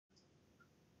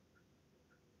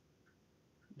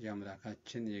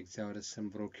የአምላካችን የእግዚአብሔር ስም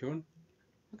ብሩክ ይሁን።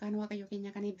 መካን ዋቀዮ ኬኛ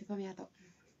ከኔ ቢፈም ያታው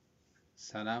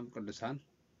ሰላም ቅዱሳን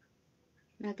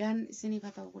ነጋን ስኒ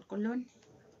ፈታው ቁልቁሉን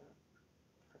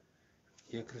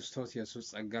የክርስቶስ ኢየሱስ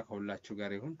ጸጋ ከሁላችሁ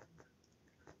ጋር ይሁን።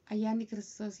 አያኒ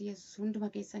ክርስቶስ ኢየሱስ ሁንዱማ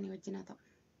ከሰኒ ወጅናታው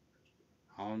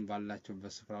አሁን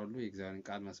ባላችሁበት ስፍራ ሁሉ የእግዚአብሔርን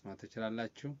ቃል መስማት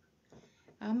ትችላላችሁ።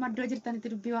 አማዶ ጅርተን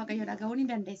ዱቢ ዋቀዮ ዳጋውኒ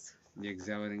እንዳንደስ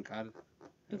የእግዚአብሔርን ቃል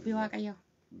ዱቢ ዋቀዮ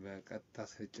በቀጥታ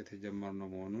ስርጭት የጀመርነው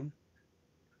መሆኑን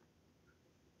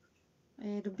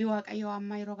ዱቢ ዋቀዮ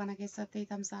አማይሮ ከነ ከሰተ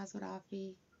ተምሳሱራፊ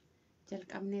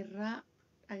ጀልቀምኔራ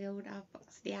አገውዳፍ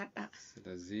ስዲያዳ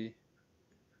ስለዚህ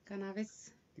ከናበስ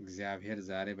እግዚአብሔር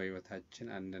ዛሬ በህይወታችን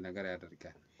አንድ ነገር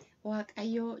ያደርጋል።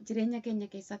 ዋቀዮ ጅሬኛ ከኛ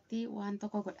ከሰቲ ዋንቶ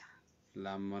ኮጎዳ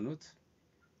ላመኑት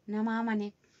ነማማኔ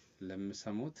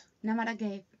ለምሰሙት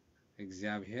ነማዳጋይ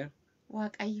እግዚአብሔር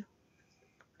ዋቀዮ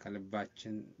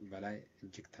ከልባችን በላይ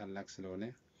እጅግ ታላቅ ስለሆነ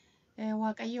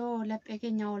ዋቀዮ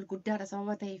ለጴከኛ ወል ጉዳዳ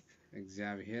ሰበበተይፍ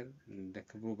እግዚአብሔር እንደ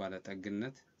ክብሩ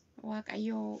ባለጠግነት ዋቀዮ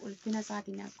ኡልፊና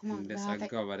ሳቲን አኩማ እንደ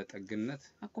ጸጋው ባለጠግነት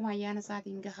አኩማ ያነ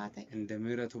ሳቲን ገሃተ እንደ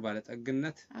ምህረቱ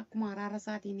ባለጠግነት አኩማ ራራ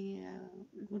ሳቲን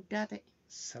ጉዳተ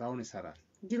ስራውን ይሰራል።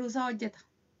 ጅሩሳ ወጀታ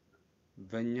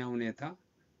በእኛ ሁኔታ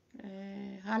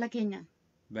ሐለከኛ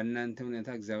በእናንተ ሁኔታ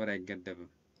እግዚአብሔር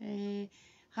አይገደብም።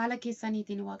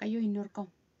 ሐለከሰኒቲን ዋቀዮ ይኖርከው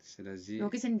ስለዚህ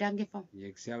ሎኪስ እንዳንገፋው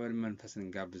የእግዚአብሔር መንፈስ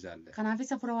እንጋብዛለን። ከናፊ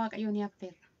ሰፍሮ ዋቀዮን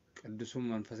ያፍቴር ቅዱሱን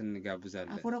መንፈስ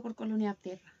እንጋብዛለን። አፎረ ቁልቁሉን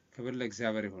ያፍቴር ክብር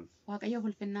ለእግዚአብሔር ይሁን። ዋቀዮ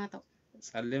ሁልፍናታው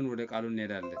ጸልየን ወደ ቃሉ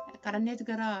እንሄዳለን። ከረኔት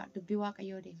ገራ ዱቢ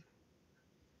ዋቀዮ ደ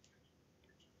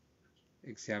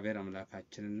እግዚአብሔር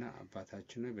አምላካችንና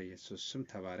አባታችን ሆይ በኢየሱስ ስም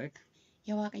ተባረክ።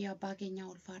 የዋቀዮ አባገኛ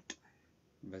ወልፋጥ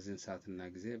በዚህ ሰዓትና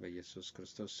ጊዜ በኢየሱስ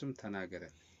ክርስቶስ ስም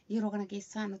ተናገረን። ይሮከነ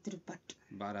ከሳ ነው ትርባጥ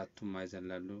በአራቱም ማዕዘን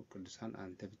ላሉ ቅዱሳን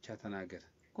አንተ ብቻ ተናገር።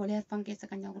 ኮሊያት ፈንከሰ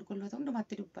ከኛ ቁልቁሉት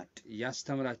እንደማትዱባጥ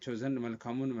ያስተምራቸው ዘንድ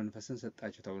መልካሙን መንፈስን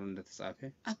ሰጣቸው ተብሎ እንደተጻፈ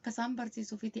አከሳም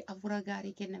በርሲሱ ፊት አፉራ ጋሪ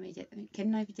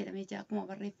ከናይ ፊጀለሜጃ አኩማ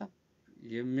በረፈም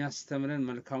የሚያስተምረን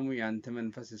መልካሙ ያንተ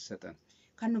መንፈስ ይሰጠን።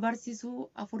 ከኑ በርሲሱ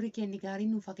አፉሪ ከኒ ጋሪ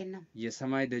ነው ፈከናም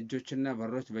የሰማይ ደጆችና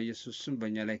በሮች በኢየሱስ ስም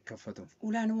በእኛ ላይ ይከፈቱ።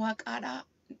 ኡላን ዋቃዳ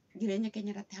ጅሬኛ ከኛ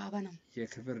ራተ ሀበናም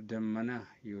የክብር ደመና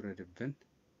ይውረድብን።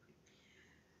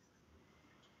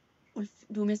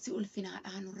 ዱሜሲ ኡልፊና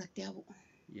አኑ ረቲያቡ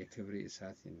የክብር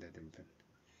እሳት ይንደድብን።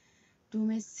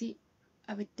 ዱሜሲ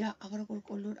አብዳ አፈረ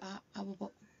ቁልቁሉድ አቡቦ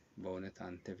በእውነት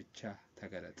አንተ ብቻ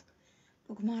ተገለጥ።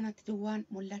 ዱግማናት ድዋን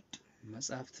ሙላድ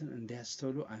መጽሐፍትን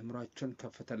እንዲያስተውሉ አእምሯቸውን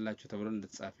ከፈተላቸው ተብሎ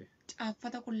እንደተጻፈ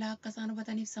ጫፈተ ኩላ አከሳኑ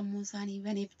በተኒፍ ሰሙንሳኒ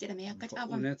በኔፍ ጀደመ ያከጫባ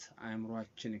በእውነት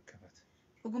አእምሯችን ይከፈት።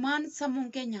 ዱግማን ሰሙን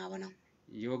ከኛ አበናም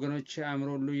የወገኖች አእምሮ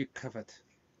ሁሉ ይከፈት።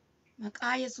 መቃ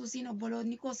ኢየሱስን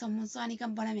ኦቦሎኒኮ ሰሙንሳኒ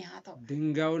ከንበነመ ያታው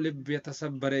ድንጋዩ ልብ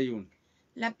የተሰበረ ይሁን።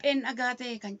 ለጴን አጋቴ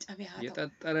ከንጨበ ያታው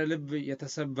የጠጠረ ልብ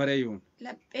የተሰበረ ይሁን።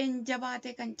 ለጴን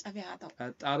ጀባቴ ከንጨበ ያታው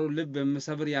ጠጣሩ ልብ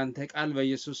የምሰብር ያንተ ቃል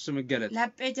በኢየሱስ ስም ይገለጥ።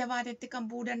 ለጴ ጀባቴ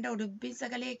ከንቡ ደንደው ድብ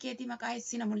ሰገሌ ኬቲ መቃ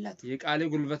ኢየሱስን ሙላቱ የቃል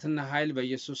ጉልበትና ኃይል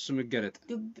በኢየሱስ ስም ይገለጥ።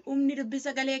 ኡምኒ ድብ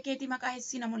ሰገሌ ኬቲ መቃ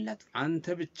ኢየሱስን ሙላቱ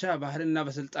አንተ ብቻ ባህልና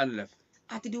በስልጣን ለፍ።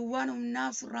 አትዱዋን ኡምና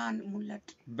ሱራን ሙላቱ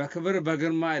በክብር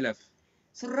በግርማ ይለፍ።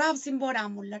 ሱራብ ሲምቦዳ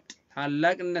ሙላቱ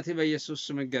ታላቅነቴ በኢየሱስ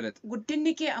ስም ይገለጥ።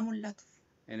 ጉድንኬ አሙላቱ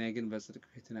እኔ ግን በጽድቅ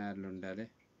ፊት ነው ያለው እንዳለ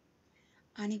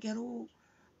አኒ ገሩ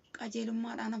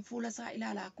ቀጀሉማዳን ፉለሳ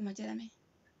ኢላላ አኩማ ጀለሜ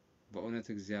በእውነት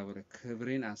እግዚአብሔር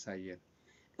ክብሬን አሳየን።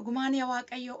 ዱግማን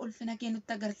ያዋቀዮ ኡልፍነ ከኑ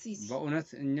ተገርሲስ በእውነት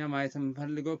እኛ ማየት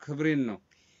የምንፈልገው ክብሬን ነው።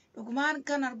 ዱግማን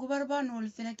ከነርጉ በርባን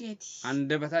ኡልፍነ ከቲ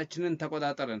አንደበታችንን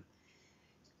ተቆጣጠረን።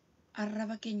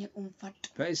 አረበከኝ ኡንፈድ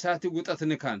በእሳት ጉጠት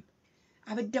ንካን።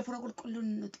 አብደ ፍረ ቁልቁሉን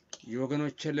ንጥቂ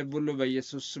የወገኖቼ ልብ ሁሉ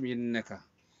በኢየሱስ ስም ይነካ።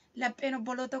 ለጴን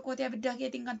ኦቦሎተ ኮቲ አብደ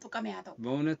ከቲን ከንቱ ቀመያታው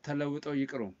በእውነት ተለውጠው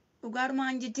ይቅሩ። ዱጋር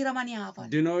ማንጂ ጅረማን ያፋን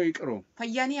ድነው ይቅሩ።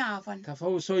 ፈያኒ ያፋን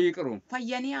ተፈውሰው ይቅሩ።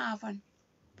 ፈያኒ ያፋን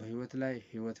በህይወት ላይ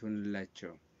ህይወት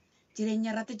ይሁንላቸው። ጅሬኛ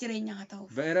ረት ጅሬኛ ሃታው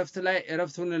በእረፍት ላይ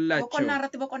እረፍት ይሁንላቸው። በቆና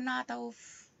ረት በቆና ሃታው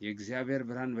የእግዚአብሔር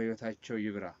ብርሃን በህይወታቸው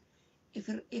ይብራ።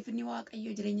 ኢፍኒ ዋቀዮ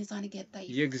ጅሬኛ ሳኒ ከታይ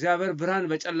የእግዚአብሔር ብርሃን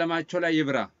በጨለማቸው ላይ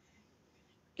ይብራ።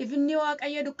 ኢፍኒ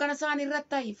ዋቀዮ ዱከና ሳኒ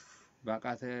ረታይፍ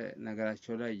ባቃተ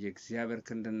ነገራቸው ላይ የእግዚአብሔር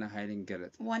ክንድና ኃይል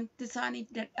ይገለጥ። ዋንት ሳኒ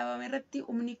ደዳባም ረቲ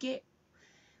ኡምኒኬ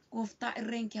ጎፍታ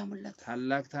እሬንኪ ያሙላት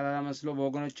ታላቅ ተራራ መስሎ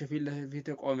በወገኖች ፊት ለፊት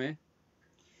ቆመ።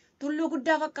 ቱሉ ጉዳ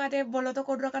ፈቃተ ቦሎተ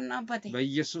ኮድሮ ከናባተ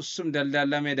በኢየሱስ ስም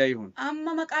ደልዳላ ሜዳ ይሁን።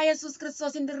 አማ መቃ ኢየሱስ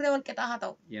ክርስቶስ እንድሬ ወልቀጣ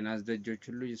ሃታው የናስ ደጆች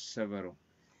ሁሉ ይሰበሩ።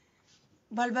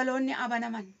 በልበሎኒ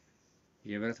አበነማን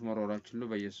የብረት መሮራዎች ሁሉ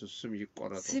በኢየሱስ ስም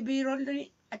ይቆረጡ። ሲቢሮልኒ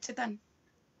አጭታን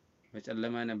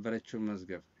በጨለማ የነበረችው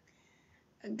መዝገብ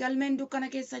ገልሜን ዱከነ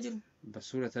ከሳ ጅሩ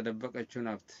በሱር የተደበቀችውን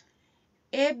ሀብት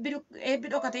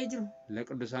ኤብዶ ከተጅሩ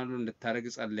ለቅዱሳን ሁሉ እንድታረግ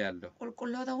ጸልያለሁ።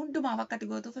 ቁልቁሎታ ሁንዱማ ፈቀድ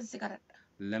ጎቱ ፍንሲቀረዳ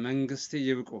ለመንግስት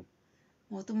ይብቁ።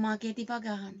 ሞቱማ ኬቲፋ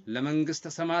ጋሃን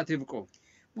ለመንግስተ ሰማያት ይብቁ።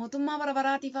 ሞቱማ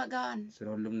በረበራቲፋ ጋሃን ስለ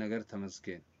ሁሉም ነገር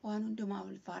ተመስገን። ዋን ሁንዱማ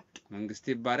ውልፋድ መንግስት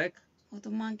ይባረክ።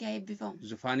 ሞቱማን ኪያ ኤብፋም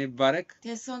ዙፋን ይባረክ።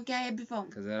 ቴሶን ኪያ ኤብፋም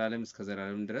ከዘላለም እስከ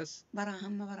ዘላለም ድረስ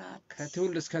በራሃም በራት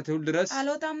ከትውልድ እስከ ትውልድ ድረስ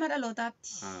አሎታም አሎታት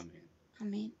አሜን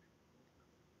አሜን።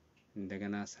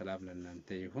 እንደገና ሰላም ለእናንተ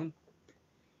ይሁን።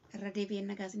 ረዴቤን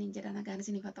ነጋስን እንጀራ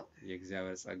ነጋንስን ይፈታው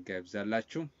የእግዚአብሔር ጸጋ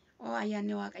ይብዛላችሁ። አያኔ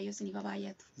ዋቀዮ ስን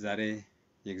ይባባያቱ ዛሬ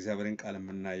የእግዚአብሔርን ቃል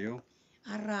የምናየው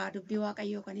አራ ዱቢ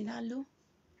ዋቀዮ ከኒላሉ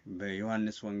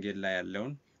በዮሐንስ ወንጌል ላይ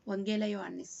ያለውን ወንጌል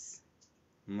ዮሐንስ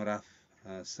ምዕራፍ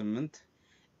 8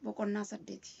 በቆና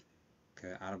ሰደቲ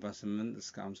ከ48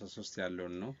 እስከ 53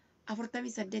 ያለውን ነው። አፍርተሚ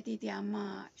ሰደቲ ያማ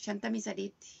ሸንተሚ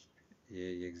ሰደቲ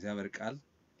የእግዚአብሔር ቃል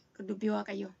ዱቢ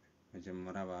ዋቀዮ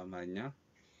መጀመሪያ በአማርኛ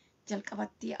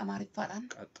ጀልቀባቲ አማርፋራን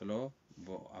ቀጥሎ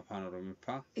በአፋን ኦሮሚፋ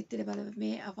እትደበለበሜ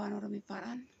አፋን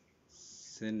ኦሮሚፋራን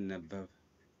ሲነበብ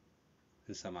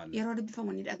እንሰማለን።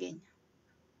 የሮድብፈሙን ይዳገኝ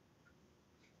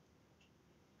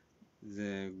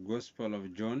The Gospel of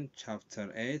John chapter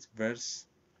 8 verse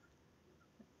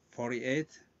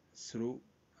 48 through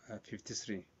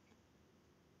 53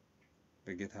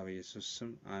 በጌታ በኢየሱስ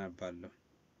ስም አነባለሁ።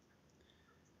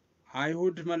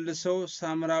 አይሁድ መልሰው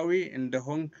ሳምራዊ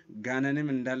እንደሆንክ ጋነንም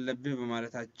እንዳለብህ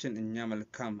በማለታችን እኛ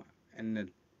መልካም እንል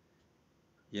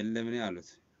የለምን አሉት።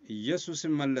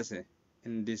 ኢየሱስም መለሰ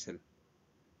እንዲህ ሲል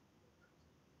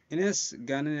እኔስ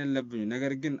ጋነን የለብኝ፣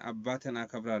 ነገር ግን አባቴን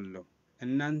አከብራለሁ፣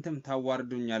 እናንተም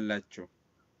ታዋርዱኛላችሁ።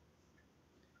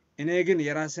 እኔ ግን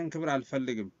የራሴን ክብር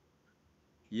አልፈልግም፣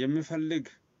 የሚፈልግ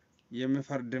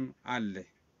የሚፈርድም አለ።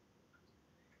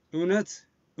 እውነት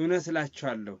እውነት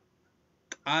እላችኋለሁ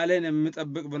ቃሌን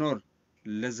የሚጠብቅ ቢኖር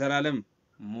ለዘላለም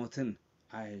ሞትን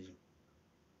አያይም።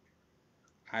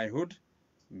 አይሁድ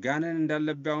ጋነን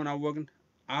እንዳለብህ አወቅን፣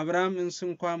 አብርሃም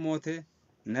እንኳ ሞተ፣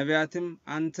 ነቢያትም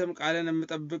አንተም ቃሌን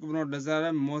የሚጠብቅ ቢኖር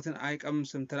ለዘላለም ሞትን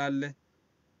አይቀምስም ትላለህ።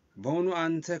 በውኑ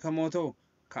አንተ ከሞተው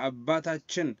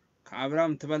ከአባታችን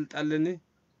ከአብርሃም ትበልጣለህን?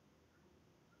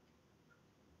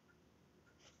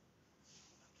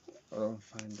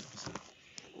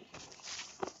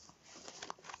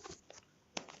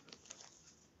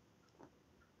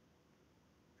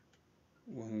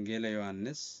 ወንጌል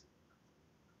ዮሐንስ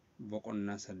በቆና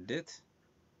ሰደት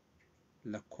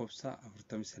ለኮብሳ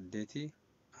 48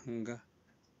 አንጋ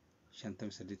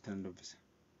 58 ተንዶብሰ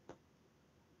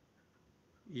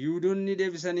ይሁዶኒ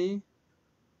ደብሰኒ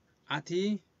አቲ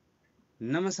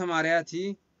ነመ ሰማርያቲ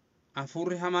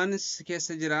አፉሪ ሃማንስ ከሰ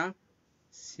ጅራ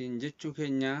ሲንጀቹ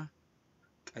ከኛ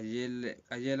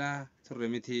ቀየላ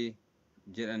ቱረሚቲ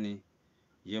ጀዳኒ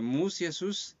የሙስ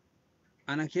ኢየሱስ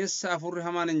አና ከሰ አፉሪ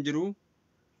ሃማን እንጅሩ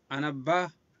አናባ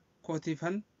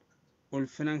ኮቲፈን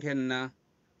ኡልፍናን ከና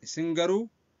እስንገሩ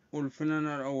ኡልፍናን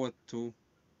አወቱ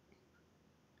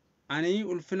አኒ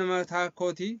ኡልፍና ማታ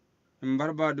ኮቲ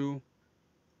እንበርባዱ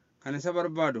ከነሰ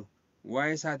በርባዱ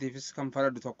ዋይ ሳቲፍስ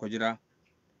ከንፈረዱ tokko jira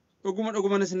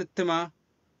dhuguma isinittuma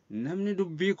namni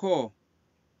dubbii koo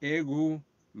eegu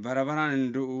barabaraan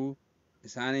hindu'u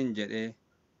isaanin jedhe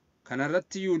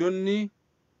kanarratti yuudonni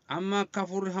amma akka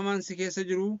hafuurri hamaan si keessa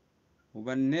jiru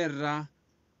hubanneerra.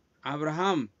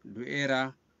 Abrahaam du'eera,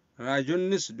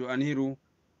 raajonnis du'aniiru,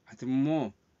 ati immoo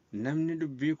namni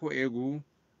dubbii koo eegu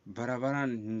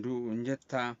barabaraan hindu'u hin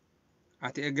jettaa.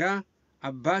 Ati egaa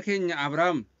abbaa keenya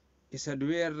Abrahaam isa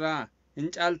du'eerraa hin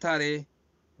caaltaaree,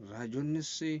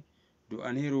 raajonnis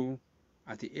du'aniiru,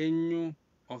 ati eenyu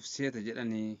of seeta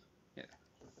jedhanii.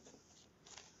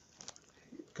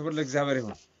 ክብር ለእግዚአብሔር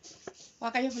ይሁን።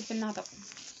 ዋቀዮ ፍልፍልና ተው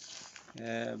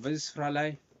በዚህ ስፍራ ላይ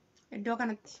እዶ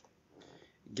ከነቲ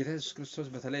ጌታ ኢየሱስ ክርስቶስ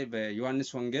በተለይ በዮሐንስ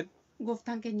ወንጌል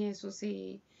ጎፍታን ከኛ ኢየሱስ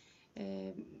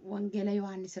ወንጌል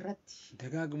ዮሐንስ ረት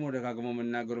ደጋግሞ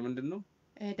መናገሩ ምንድነው?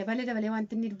 ደበለ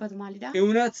ዋንት እንድበት ማለዳ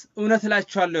እውነት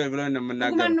እላችኋለሁ ብለው ነው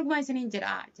መናገሩ። ጉማን ስኔ እንጀራ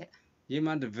ይህ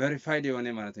ማለት ቬሪፋይድ የሆነ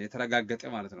ማለት ነው፣ የተረጋገጠ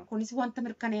ማለት ነው። ኮኒስ ዋንት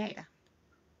ምርከና ያይዳ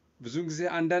ብዙ ጊዜ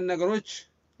አንዳንድ ነገሮች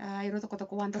አይሮቶ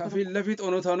ኮተኮ ዋንት ከፊት ለፊት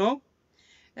ሆኖ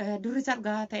ዱሪ ሰርጋ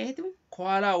ታየቱ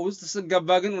ከኋላ ውስጥ ስገባ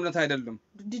ግን እውነት አይደለም።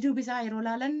 ዱዱ ቢሳ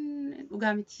አይሮላለን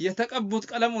ኡጋሚት የተቀቡት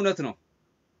ቀለም እውነት ነው።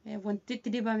 ወንቲት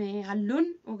ዲባሜ ሀሉን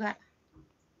ኡጋ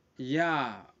ያ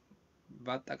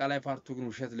በአጠቃላይ ፓርቱ ግን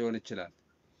ውሸት ሊሆን ይችላል።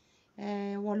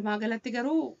 ወልማገለት ገሩ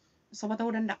ሰበታው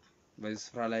ደንዳ በዚህ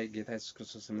ስፍራ ላይ ጌታ ኢየሱስ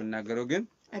ክርስቶስ የምናገረው ግን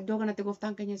እዶ ገነት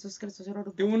ጎፍታን ከኛ ኢየሱስ ክርስቶስ ይሮዱ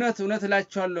እውነት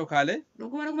እላችኋለሁ ካለ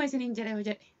ዱጉማ ይስኒ እንጀራ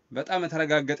ይወጀ በጣም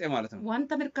የተረጋገጠ ማለት ነው።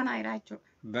 ዋንተ ምርከና አይራቸው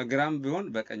በግራም ቢሆን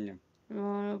በቀኝም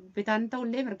በታንተው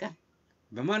ለምርጋን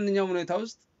በማንኛውም ሁኔታ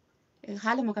ውስጥ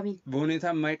ሐለ መከሚን በሁኔታ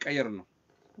የማይቀየር ነው።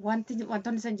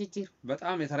 wantoonni san jijjiiru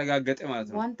በጣም የተረጋገጠ ማለት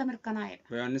ነው። wanta mirkanaa'edha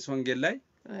በዮሐንስ ወንጌል ላይ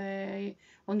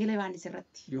wangeela Yohaannis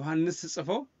irratti ዮሐንስ ጽፎ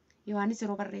Yohaannis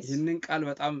yeroo barreessu ይህንን ቃል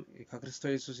በጣም ከክርስቶስ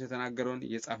ኢየሱስ የተናገረውን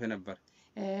እየጻፈ ነበር።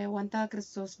 wanta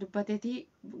Kiristoos dubbateeti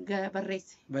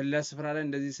barreesse በሌላ ስፍራ ላይ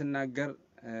እንደዚህ ሲናገር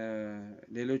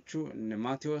ሌሎቹ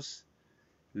ማቴዎስ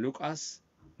ሉቃስ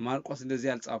ማርቆስ እንደዚህ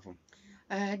አልጻፉም።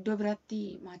 iddoo biraatti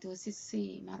Maatewoosis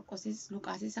Maarqosis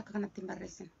Luqaasis akka kanatti hin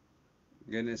barreessin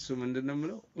ግን እሱ ምንድነው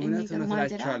የሚለው እውነት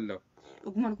እላችኋለሁ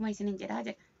dhuguma isiniin jedhaa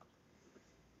jedha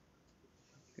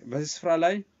በዚህ ስፍራ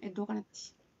ላይ iddoo kanatti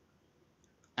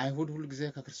አይሁድ ሁሉ ጊዜ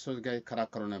ከክርስቶስ ጋር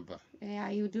ይከራከሩ ነበር።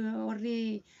 warri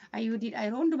ayuudiidha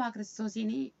yeroo hundumaa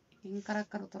Kiristoosiin hin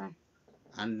karaakkaru turan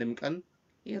አንድም ቀን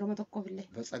yeroo tokkoof illee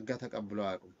በጸጋ ተቀብለው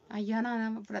አያውቁም። ayyaana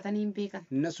fudhatanii hin beekan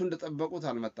እነሱ እንደጠበቁት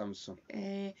አልመጣም። እሱ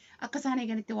akka isaan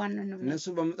eeganitti waan nu እነሱ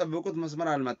በሚጠብቁት መስመር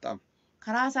አልመጣም።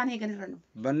 karaa isaan eegan irra nu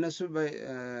በእነሱ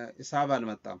በሂሳብ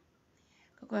አልመጣም።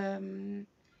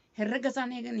 herrega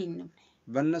isaan eegan hin nu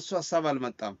በእነሱ ሐሳብ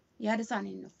አልመጣም። yaada isaan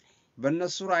hin nu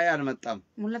በእነሱ ራእይ አልመጣም።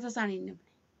 mul'ata isaan hin nu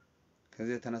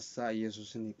ከዚህ የተነሳ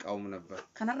ኢየሱስን ይቃወሙ ነበር።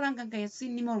 kanarraan kan ka'e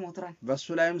Yesuusin ni mormu turan በሱ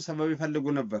ላይም ሰበብ ይፈልጉ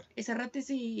ነበር። isarrattis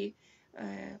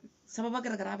sababa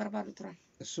garagaraa barbaadu turan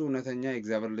እሱ እውነተኛ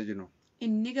የእግዚአብሔር ልጅ ነው።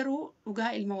 inni garuu dhugaa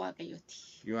ilma waaqayyooti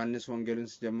ዮሐንስ ወንጌልን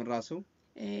ሲጀምር ራሱ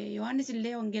Yohaannis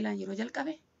illee wangeelaan yeroo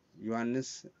jalqabe ዮሐንስ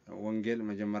ወንጌል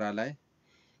መጀመሪያ ላይ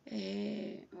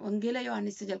wangeela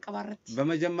Yohaannis jalqabaa irratti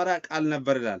በመጀመሪያ ቃል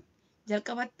ነበር ይላል።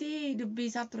 jalqabatti dubbii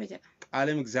isaa ture jedha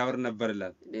ቃልም እግዚአብሔር ነበር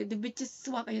ይላል። dubbichis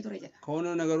waaqayyo ture jedha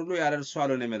ከሆነው ነገር ሁሉ ያለ እርሱ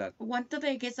አልሆነም ይላል። wanta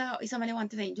ta'e keessa isa malee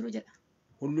wanti ta'e hin jiru jedha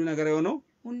ሁሉ ነገር የሆነው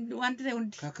wanti ta'e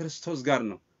hundi ከክርስቶስ ጋር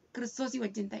ነው። Kiristoosii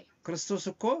wajjin ta'e ክርስቶስ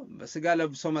እኮ በስጋ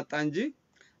ለብሶ መጣ እንጂ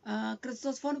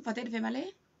Kiristoos foon uffatee dhufe malee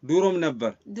ድሮም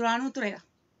ነበር። duraanuu turedha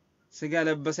ስጋ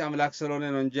ለበሰ አምላክ ስለሆነ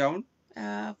ነው እንጂ አሁን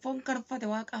foon kan uffate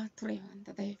waaqa ture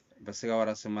wanta ta'e በስጋ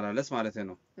ወራት ሲመላለስ ማለት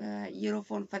ነው yeroo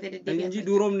foon uffatee deddeebi'aa እንጂ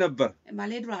ድሮም ነበር።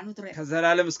 malee duraanuu ture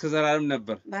ከዘላለም እስከ ዘላለም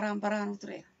ነበር። baraanuu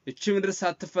ture እቺ ምድር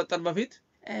ሳትፈጠር በፊት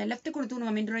lafti kun utuu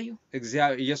uumamin durayyuu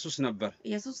ኢየሱስ ነበር።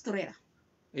 Yesuus turedha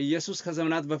ኢየሱስ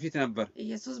ከዘመናት በፊት ነበር።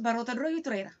 Yesuus baroota durayyuu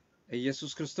turedha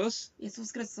ኢየሱስ ክርስቶስ Yesuus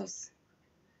Kiristoos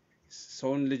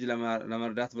ሰውን ልጅ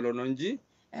ለመርዳት ብሎ ነው እንጂ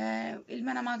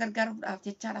ilma namaa gargaaruudhaaf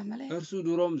jechaadha malee እርሱ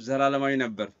ድሮም ዘላለማዊ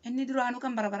ነበር። inni duraanuu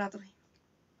kan bara ture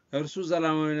እርሱ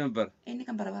ዘላለማዊ ነበር። inni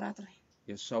kan bara ture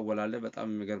የሱ አወላለ በጣም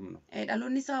የሚገርም ነው።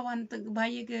 dhaloonni isaa wanta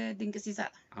baay'ee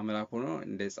dinqisiisaadha አምላክ ሆኖ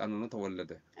እንደ ሕፃን ሆኖ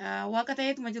ተወለደ። waaqa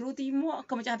ta'eetuma jiruuti immoo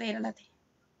akka mucaa ta'ee dhalate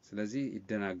ስለዚህ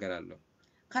ይደናገራሉ።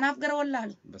 kanaaf gara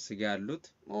wallaalu በስጋ ያሉት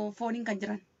fooniin kan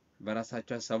jiran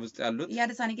በራሳቸው ሐሳብ ውስጥ ያሉት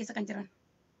yaada isaanii keessa kan jiran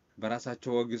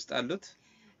በራሳቸው ወግ ውስጥ ያሉት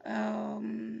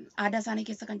aadaa isaanii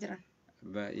keessa kan jiran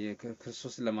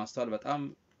ክርስቶስን ለማስተዋል በጣም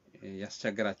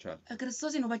ያስቸግራቸዋል።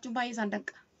 Kiristoosin hubachuun baay'ee isaan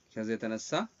danqa ከዚህ የተነሳ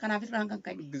kanaaf irraan kan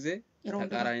ka'e ጊዜ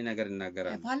ተቃራኒ ነገር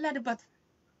ይናገራሉ። faallaa dubbatu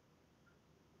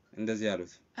እንደዚህ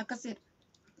ያሉት akkas jedhu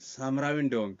ሳምራዊ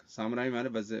እንደሆንክ ሳምራዊ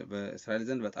ማለት በእስራኤል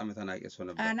ዘንድ በጣም የተናቀ ሰው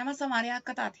ነበር። nama Samaariyaa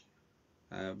akka taate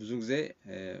ብዙ ጊዜ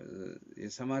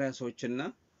የሰማሪያ ሰዎችና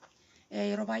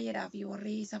yeroo baay'eedhaaf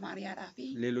warri Samaariyaadhaaf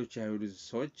ሌሎች የአይሁድ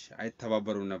ሰዎች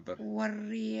አይተባበሩም ነበር።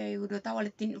 warri Yihuudootaa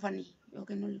walitti hin dhufanii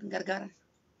yookiin gargaaran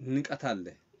ንቀት አለ።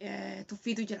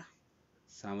 tuffiitu jira.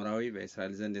 ሳምራዊ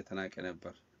በእስራኤል ዘንድ የተናቀ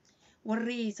ነበር።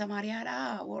 warri Samaariyaadhaa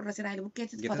warra Israa'el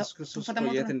bukkeetti ኢየሱስ ክርስቶስ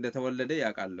የት እንደተወለደ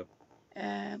ያውቃሉ።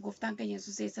 gooftaan keenya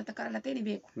Yesuus eessatti akka dhalate ni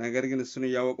beeku. ነገር ግን እሱን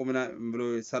እያወቁ ምን ብሎ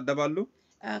ይሳደባሉ?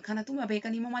 kanatuma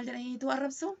beekanii immoo maal jedhaniitu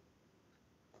arrabsu?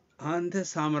 አንተ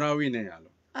ሳምራዊ ነህ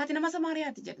ያለው። ati nama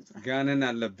Samaariyaati jedhu tura. ጋንን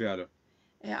አለብህ ያለው።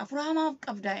 Afura hamaaf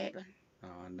qabdaa jedhan.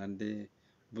 አንዳንዴ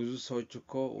ብዙ ሰዎች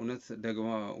እኮ እውነት ደግሞ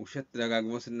ውሸት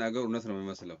ደጋግሞ ሲናገሩ እውነት ነው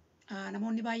የሚመስለው።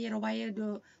 namoonni baay'ee yeroo baay'ee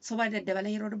soba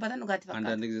daddabalan yeroo dubbatan dhugaatti fakkaata.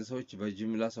 አንዳንድ ጊዜ ሰዎች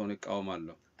በጅምላ ሰውን ይቃወማሉ።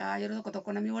 yeroo tokko tokko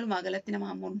namni walumaa galatti nama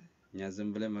mormu. እኛ ዝም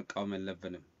ብለን መቃወም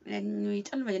የለብንም። nuyi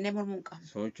calma jennee mormuu hin qabnu.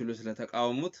 ሰዎች ሁሉ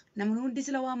ስለተቃወሙት namni hundi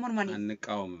sila waan mormaniif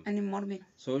አንቃወምም። ani hin morminu.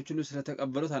 ሰዎች ሁሉ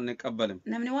ስለተቀበሉት አንቀበልም።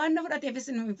 namni waan na fudhateefis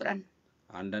nu hin fudhannu.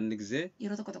 አንዳንድ ጊዜ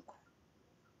yeroo tokko tokko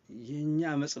የኛ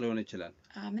አመጽ ሊሆን ይችላል።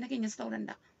 mina keenyas ta'uu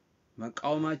danda'a.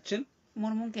 መቃወማችን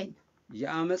mormuun keenya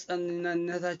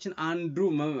የአመጽነታችን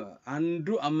አንዱ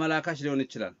አመላካች ሊሆን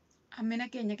ይችላል። mina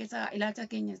keenya keessa ilaalcha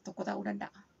keenya tokko ta'uu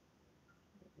danda'a.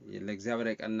 ለእግዚአብሔር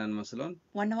የቀናን መስሎን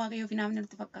waan waaqayyoof hin aamne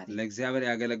nutti fakkaate. ለእግዚአብሔር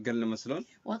ያገለገልን መስሎን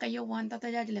waaqayyoo wanta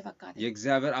tajaajile fakkaate.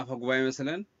 የእግዚአብሔር አፈ ጉባኤ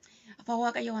መስለን afaan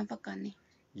waaqayyoo waan fakkaanne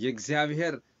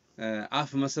የእግዚአብሔር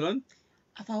አፍ መስሎን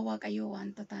afaan waaqayyoo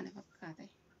wanta taane fakkaate.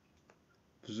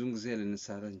 ብዙን ጊዜ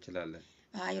ልንሳሳት እንችላለን።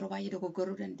 yeroo baay'ee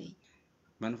dogoggoruu dandeenya.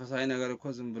 መንፈሳዊ ነገር እኮ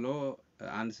ዝም ብሎ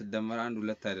አንድ ሲደመር አንድ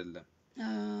ሁለት አይደለም።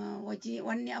 ወጂ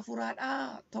ወኒ አፉራዳ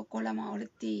ቶኮለማ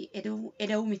ወልቲ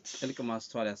ኤደውሚት ጥልቅ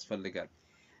ማስተዋል ያስፈልጋል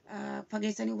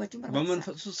ፈገሰኒ ወቹ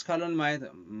በመንፈስ ውስጥ ካልሆን ማየት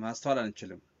ማስተዋል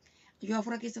አንችልም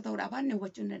የአፉራ ከሰ ተውዳ ባን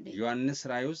ወቹ እንደደ ዮሐንስ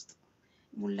ራእይ ውስጥ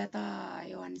ሙለታ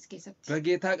ዮሐንስ ከሰት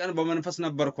በጌታ ቀን በመንፈስ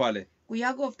ነበርኩ አለ ጉያ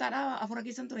ጎፍታዳ አፉራ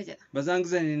ከሰን ቱረ ጀዳ በዛን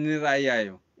ጊዜ ራእይ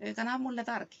ያየው ከና ሙለታ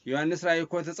አርክ ዮሐንስ ራእይ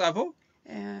እኮ ተጻፈው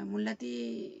ሙለቲ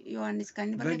ዮሐንስ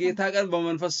ካን በጌታ ቀን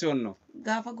በመንፈስ ሲሆን ነው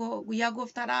ጋፋ ጉያ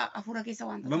ጎፍታዳ አፉራ ከሰ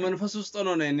ዋንታ በመንፈስ ውስጥ ሆኖ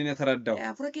ነው እኔን የተረዳው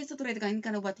አፉራ ከሰ ቱረ ጋር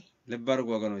ከነውባቴ ልባርጉ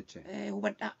ወገኖቼ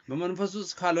ሁበዳ በመንፈስ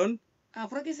ውስጥ ካልሆን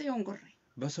አፉራ ከሰ ይሆንኩር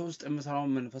በሰው ውስጥ የምሰራው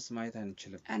መንፈስ ማየት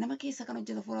አንችልም አነማ ከሰ ከነጀ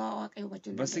ተፈራ ዋቀዩ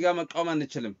ባቹ በስጋ መቃወም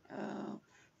አንችልም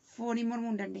ፎኒ ሞርሞ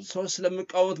እንደንዴ ሰው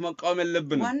ስለምቃወሙት መቃወም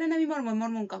የለብንም ዋና ነቢ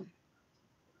ሞርሞን ቀም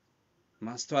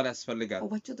ማስተዋል ያስፈልጋል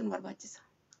ወባቹትን ወርባጭሳ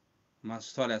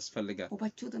ማስተዋል ያስፈልጋል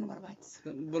ወባቹትን ወርባጭሳ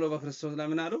ብሎ በክርስቶስ ላይ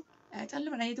ምን አለው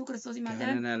ጨልም ላይ ቱ ክርስቶስ ይማደረ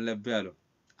ካህን ያለብህ አለው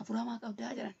አፉራማ ቀብዳ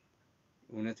ጀራን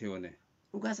እውነት የሆነ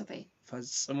ኡጋሰታይ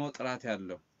ፈጽሞ ጥራት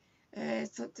ያለው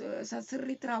ሰስሪ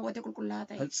ትራወተ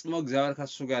ቁልቁላታይ ፈጽሞ እግዚአብሔር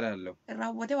ከሱ ጋር ያለው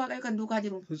ራወተ ዋቀዩ ከንዱካ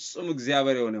ጅሩ ፍጹም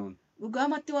እግዚአብሔር የሆነውን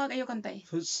ኡጋማቲ ዋቀዩ ከንታይ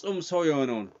ፍጹም ሰው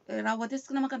የሆነውን ራወተስ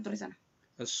ከነማ ከንቱሪሰና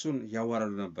እሱን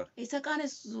ያዋራሉ ነበር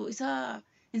ኢሰቃነስ ኢሳ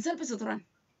እንሰልፕስ ቱራን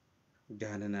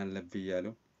ጋነን አለብህ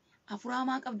ያለው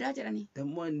አፉራማ ቀብዳ ጀራኒ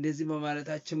ደግሞ እንደዚህ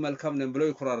በማለታችን መልካም ነን ብለው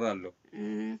ይኮራራሉ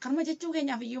ከርመጀቹ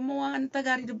ገኛ ፍዩሞ አንተ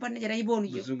ጋር ይድበነ ጀራ ይቦኑ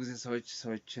ብዙ ጊዜ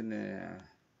ሰዎችን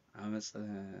አመጽ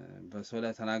በሰው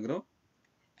ላይ ተናግረው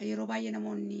የሮባየ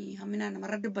ነሞኒ ሀምናን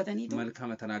መረድበተኒ ቱ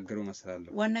መልካም ተናገሩ መስላሉ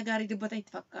ዋና ጋር ይድበተኒ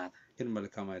ተፈቃታ ግን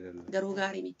መልካም አይደለም ገሩ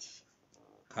ጋር ሚቲ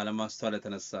ካለማስተዋል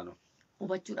የተነሳ ነው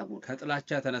ወበቹ ደቡ ከጥላቻ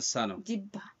የተነሳ ነው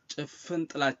ጅባ ጭፍን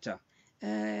ጥላቻ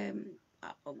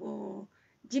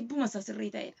ጅቡ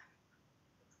መሰስሪታ ይዳ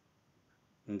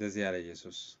እንደዚህ ያለ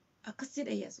ኢየሱስ አከሲደ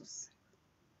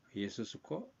ኢየሱስ እኮ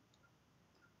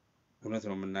እውነት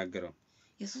ነው የምናገረው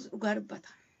ኢየሱስ ኡጋርባታ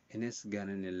እኔስ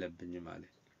ጋነን የለብኝም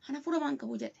ማለት አና ፉራማን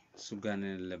ቀቡ ጀደ እሱ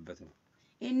ጋነን የለበትም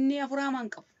እኒ አፉራማን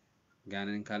ቀቡ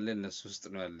ጋነን ካለ እነሱ ውስጥ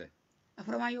ነው ያለ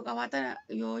አፉራማዩ ቀባታ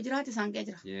ዮጅራት ሳንቀ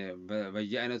ጅራ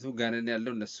በየአይነቱ ጋነን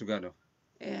ያለው እነሱ ጋር ነው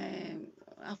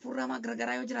አፉራማ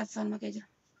ግረገራ ዮጅራት ሳን መከ ጅራ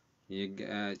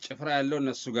ጭፍራ ያለው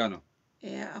እነሱ ጋር ነው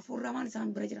አፉራማን ሳን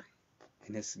ብረ ጅራ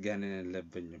እኔስ ጋነን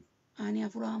የለብኝም አኒ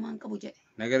አፉራማን ቀቡ ጀደ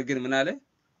ነገር ግን ምን አለ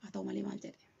አተው ማሊ ማል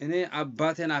ጀደ እኔ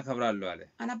አባቴን አከብራለሁ አለ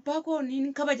አናባኮ ኒን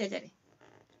ከበጀ ጀደ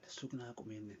እሱ ግን አቁም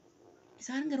ይሄንን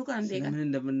ኢሳን ገሩ ካን ቤቀን ምን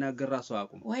እንደምናገር ራሱ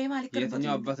አቁም ወይ ማሊክ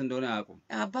የትኛው አባት እንደሆነ አቁም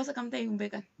አባሰ ቀምታይ ይሁን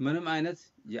ቤቀን ምንም አይነት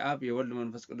የአብ የወልድ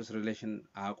መንፈስ ቅዱስ ሪሌሽን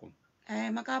አቁም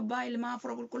መቃባ ኢልማ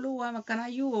ፍረቁልቁሉ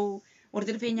ወመከናዩ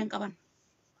ወርድልፈኛን ቀባን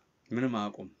ምንም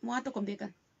አቁም ሟተ ቆም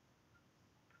ቤቀን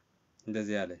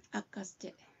እንደዚህ ያለ አካስ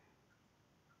ጀደ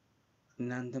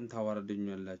እናንተም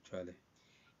ታዋርዱኛላችሁ አለ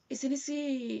እስንሲ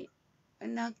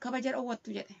እና ከበጀር ወጥቱ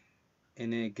ጀደ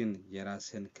እኔ ግን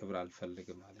የራስን ክብር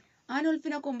አልፈልግም አለ አንል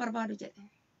ፊና ኮምበርባዱ ጀደ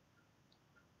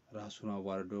ራሱን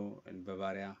አዋርዶ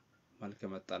በባሪያ መልክ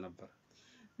መጣ ነበር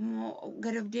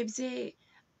ገረብ ደብሴ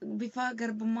ቢፋ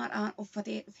ገርብማር ኦፈቴ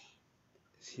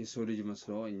ሲሶ ልጅ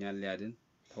መስሎ እኛን ሊያድን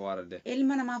ተዋረደ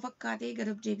ኤልመና ማፈካቴ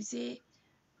ገረብ ደብሴ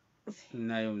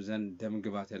እና የውም ዘንድ ደም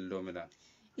ግባት የለውም ይላል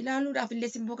ይላሉ ዳፍለ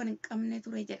ሲምቦ ከን ቀምነ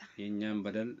ቱሬ ጀዳ የኛን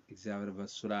በደል እግዚአብሔር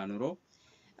በሱ ላይ አኑሮ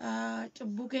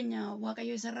ጭቡ ከኛ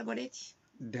ዋቀዮ ይሰራ ጎዴት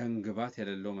ደም ግባት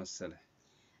የሌለው መሰለ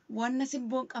ዋና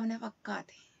ሲምቦ ቀምነ ፈካቴ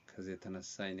ከዚህ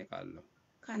የተነሳ ይነቃለሁ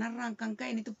ካናራን ካንካ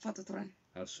እኔ ተፈቱ ቱራን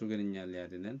እርሱ ግን እኛን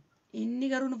ሊያድነን እኒ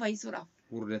ገሩን ፋይሱራ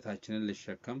ውርደታችንን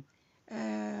ልሸከም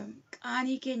ቃኒ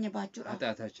ከኛ ባቹራ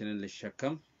ኃጢአታችንን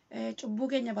ልሸከም ጭቡ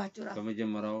ከኛ ባቹራ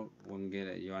በመጀመሪያው ወንጌል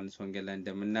ዮሐንስ ወንጌል ላይ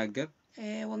እንደምናገር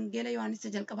ወንጌል ዮሐንስ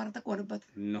ተጀልቀባር ተቆርበት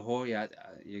እነሆ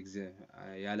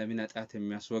የዓለምን ኃጢአት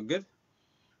የሚያስወግድ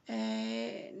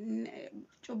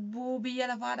ጭቡ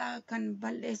በየለፋዳ ከን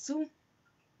በልሱ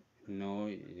ነው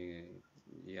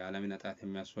የዓለምን ኃጢአት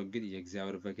የሚያስወግድ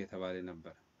የእግዚአብሔር በግ የተባለ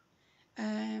ነበር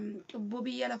ጭቡ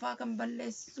በየለፋ ከን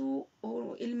በልሱ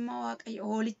ኢልማ ዋቀይ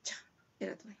ሆልቻ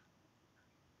ይረቱ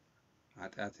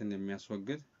ኃጢአትን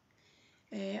የሚያስወግድ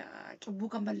ጭቡ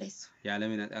ከን በልሱ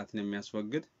የዓለምን ኃጢአትን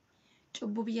የሚያስወግድ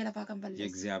ጭቡ በየለፋ ከን በልሱ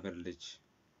የእግዚአብሔር ልጅ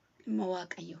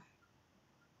መዋቀዩ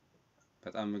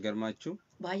በጣም የሚገርማችሁ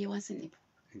ባየዋን ስንብ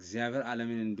እግዚአብሔር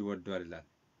ዓለምን እንዲወደው ይላል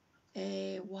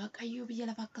ዋቀዩ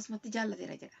በየለፋ ከስመት ጃለተ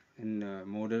ይረጀዳ እና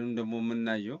ሞዴሉን ደግሞ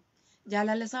የምናየው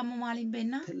ጃላለሳሙ ማሊን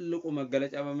በእና ትልቁ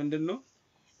መገለጫ በምንድነው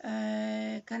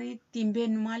ከኔ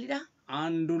ቲምቤን ማሊዳ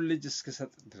አንዱን ልጅ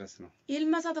እስከሰጥ ድረስ ነው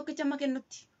ኢልማሳ ተከቻ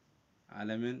ማከነቲ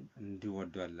ዓለምን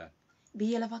እንዲወደው ይላል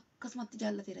በየለፋ ከስመት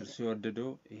ጃለተ ይረጀዳ እሱ የወደደው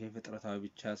ይሄ ፍጥረታዊ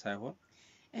ብቻ ሳይሆን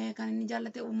ከኔ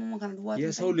ጃለተ ኡሙሙ ከነ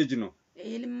የሰው ልጅ ነው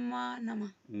ኢልማ ነማ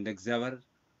እንደ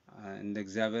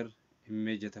እግዚአብሔር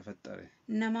ኢሜጅ የተፈጠረ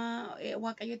nama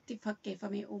waaqayyotti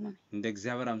fakkeeffamee uumame እንደ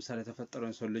እግዚአብሔር አምሳል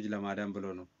የተፈጠረውን ሰው ልጅ ለማዳን ብሎ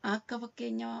ነው akka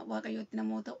fakkeenya waaqayyotti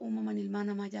namoota uumaman ilmaan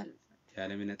namaa jaal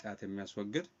የዓለምን ኃጢአት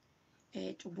የሚያስወግድ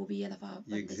cubbuu biyya lafaa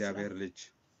የእግዚአብሔር ልጅ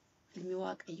ilmi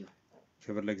waaqayyo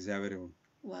ክብር ለእግዚአብሔር ይሁን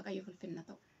waaqayyo fulfinna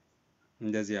ta'u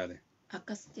እንደዚህ አለ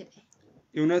akkas jedhe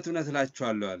እውነት እውነት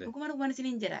እላችኋለሁ አለ dhuguma dhuguma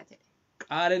isiniin jedhaa jedhe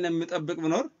ቃልን የሚጠብቅ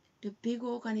ቢኖር dubbii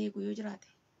koo kan eegu yoo jiraate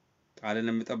ቃልን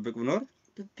የሚጠብቅ ቢኖር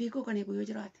dubbii koo kan eegu yoo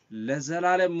jiraate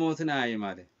ለዘላለም ሞትን አያይም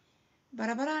አለ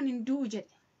bara baraan hin du'u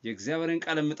jedhe የእግዚአብሔርን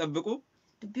ቃል የሚጠብቁ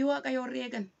dubbii waaqayyoo warri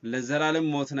eegan ለዘላለም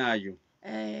ሞትን አያዩም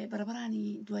bara baraan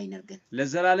du'a hin argan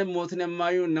ለዘላለም ሞትን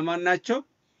የማያዩ እነማን ናቸው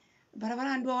bara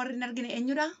baraan du'a warri hin argine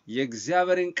eenyudha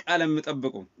የእግዚአብሔርን ቃል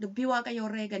የሚጠብቁ dubbii waaqayyoo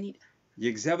warri eeganidha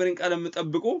የእግዚአብሔርን ቃል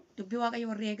የሚጠብቁ dubbii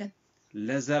waaqayyoo warri eegan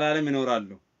ለዘላለም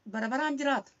ይኖራሉ bara baraan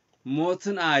jiraatu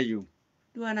ሞትን አያዩም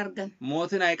du'an argan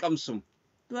ሞትን አይቀምሱም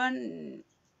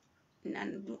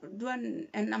du'an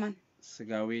ennaman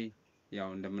ስጋዊ ያው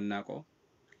እንደምናውቀው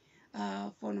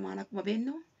ፎኑmaan akkuma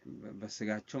beeknu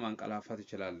በስጋቸው ማንቀላፋት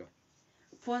ይችላሉ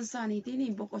foon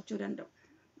isaaniitiin boqochuu danda'u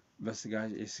በስጋ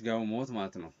የስጋው ሞት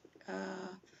ማለት ነው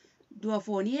du'a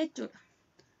foonii jechuudha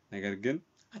ነገር ግን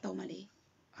haa ta'u malee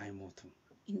አይሞቱም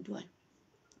hin du'an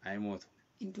አይሞቱም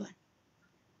hin du'an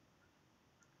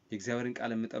የእግዚአብሔርን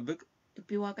ቃል የሚጠብቅ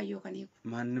dubbii waaqayyoo kan eegu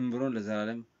ማንም ብሎ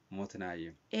ለዘላለም ሞትን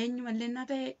አያይም eenyumallee na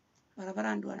ta'e bara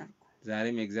baraan du'an argu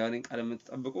ዛሬም የእግዚአብሔርን ቃል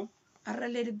የምትጠብቁ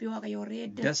har'allee dubbii waaqayyoo warri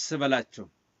eeddan ደስ በላቸው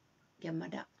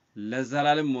gammadaa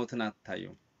ለዘላለም ሞትን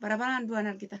አታዩም bara baraan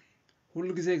du'an argitan ሁሉ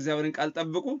ጊዜ እግዚአብሔርን ቃል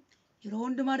ጠብቁ yeroo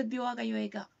hundumaa dubbii waaqayyoo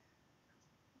eegaa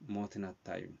ሞትን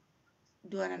አታዩም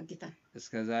du'an argitan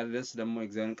እስከዛሬ ድረስ ደግሞ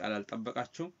የእግዚአብሔርን ቃል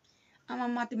አልጠበቃችሁ amma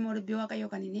ammaatti immoo dubbii waaqayyoo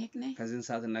kan hin eegne ከዚህን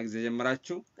ሰዓትና ጊዜ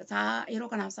ጀምራችሁ yeroo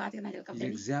kanaaf sa'aatii kana jalqabdanii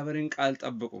የእግዚአብሔርን ቃል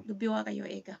ጠብቁ dubbii waaqayyoo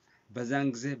eegaa በዛን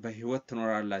ጊዜ በህይወት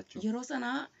ትኖራላችሁ yeroo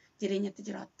sanaa jireenyatti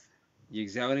jiraattu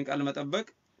የእግዚአብሔርን ቃል መጠበቅ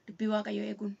dubbii waaqayyoo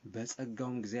eeguun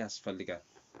በጸጋውም ጊዜ ያስፈልጋል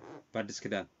በአዲስ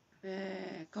ኪዳን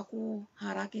kakuu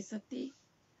haaraa keessatti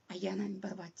ayyaanaan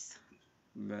barbaachisa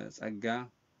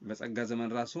በጸጋ ዘመን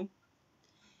ራሱ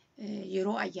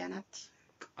yeroo ayyaanaatti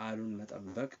ቃሉን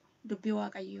መጠበቅ dubbii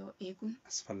waaqayyoo eeguun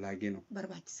አስፈላጊ ነው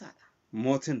barbaachisaadha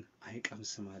ሞትን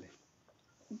አይቀምስም አለ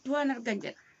du'an argan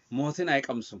jedha ሞትን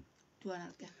አይቀምሱም du'an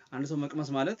argan አንድ ሰው መቅመስ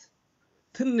ማለት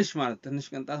ትንሽ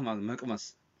ቅንጣት ማለት መቅመስ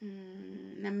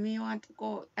namni waan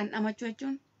xiqqoo dhandhamachuu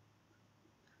jechuun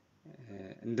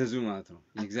እንደዚሁ ማለት ነው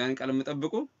የእግዚአብሔርን ቃል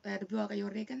የሚጠብቁ dubbii waaqayyoo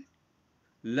warri eegan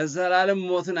ለዘላለም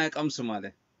ሞትን አይቀምሱም አለ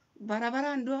bara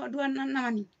baraan du'an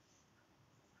dhandhamanii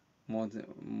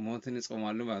ሞትን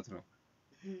ይጾማሉ ማለት ነው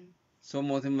ሰው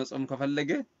ሞትን መጾም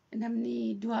ከፈለገ namni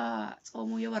du'a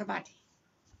ጾሙ yoo barbaade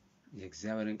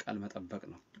የእግዚአብሔርን ቃል መጠበቅ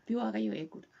ነው dubbii waaqayyoo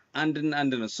eeguudha አንድና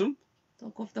አንድ ነው እሱም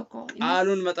tokkoof tokko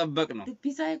ቃሉን መጠበቅ ነው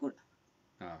dubbii isaa eeguudha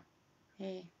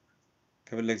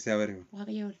ክብር ለእግዚአብሔር ይሁን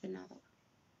waaqayyoo ulfinnaa ta'u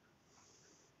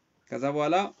ከዛ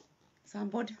በኋላ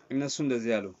ሳምቦድ እነሱ እንደዚህ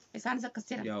ያሉ isaanis akkas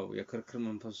jedhan ያው የክርክር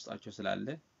መንፈስ ውስጣቸው ስላለ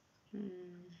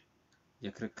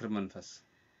የክርክር መንፈስ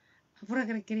hafuura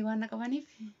kirkirii waan qabaniif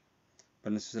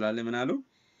በእነሱ ስላለ ምን አሉ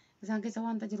isaan keessa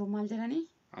wanta jiru maal jedhanii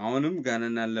አሁንም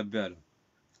ጋነን አለብህ አሉ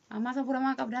ammas hafuura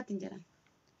maa qabdaatti hin jedhan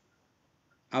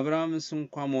አብርሃምስ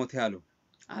እንኳን ሞተ አሉ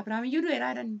አብርሃም ይዱ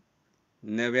ይራዳን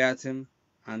ነቢያትም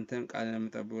አንተም ቃልን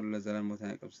የምጠብቁ ለዘላለም ሞትን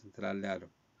አይቀምሱም ትላለህ አሉ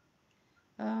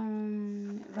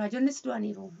rajoonnis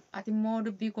du'aniiru ati immoo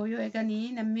dubbii koo yoo eeganii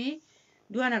namni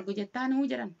du'an argu jettaanuu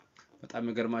jedhan በጣም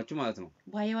የሚገርማችሁ ማለት ነው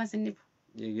baay'ee waan sinnifu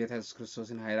የጌታ ኢየሱስ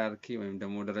ክርስቶስን ሃይራርኪ ወይም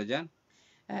ደግሞ ደረጃን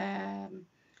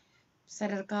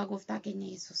sadarkaa gooftaa keenya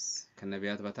Yesuus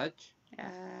ከነቢያት በታች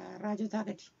raajotaa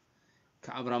gadi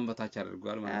ከአብርሃም በታች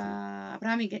አድርጓል ማለት ነው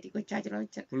አብርሃም ገዲ ጎቻ ጅራው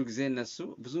ይችላል ሁሉ ጊዜ እነሱ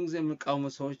ብዙን ጊዜ የሚቃወሙ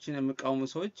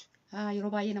ሰዎች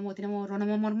yeroo baay'ee namooti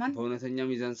nama morman በእውነተኛ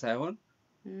ሚዛን ሳይሆን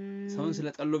ሰውን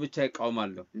ስለጠሉ ብቻ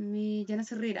ይቃወማሉ ሚጀነ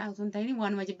ስሪዳ አውቶን ታይኒ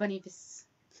ዋን ማጅባኒፍስ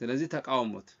ስለዚህ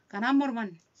ተቃወሙት ከናም ሞርማን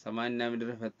ሰማይና ምድር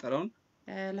ፈጠረውን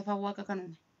ለፋዋቀ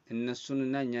ከኑም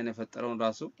እነሱንና እኛን የፈጠረውን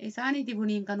ራሱ ኢሳኒ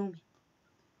ዲቡኒን ከኑም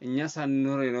እኛ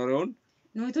ሳንኖር የኖረውን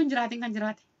ኑይቱን ጅራቲን kan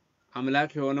jiraate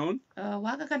አምላክ የሆነውን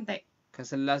ዋቀ kan ta'e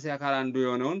ከስላሴ አካል አንዱ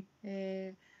የሆነውን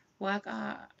ዋቃ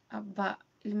አባ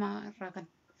ilma irraa kan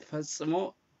ፈጽሞ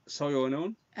ሰው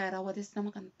የሆነውን raawwates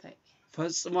nama kan ta'e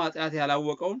ፈጽሞ ኃጢአት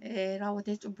ያላወቀውን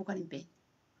raawwates cubbuu kan hin beekne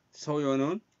ሰው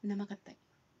የሆነውን nama kan ta'e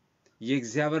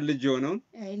የእግዚአብሔር ልጅ የሆነውን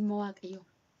ilma waaqayyoo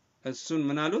እሱን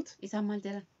ምን አሉት isaan maal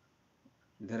jedhan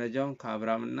ደረጃውን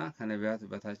ከአብርሃምና ከነቢያት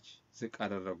በታች ዝቅ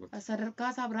አደረጉት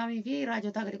sadarkaas አብርሃምii fi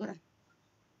raajotaa gadi godhan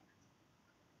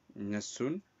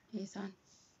እነሱን isaan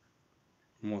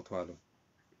ሞቱ አሉ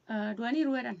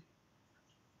du'aniiru jedhan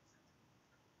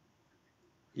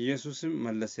ኢየሱስም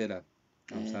መለሰ ይላል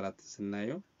 54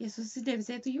 ስናየው ኢየሱስ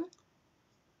ደብሰቱዩ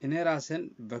እኔ ራሴን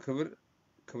በክብር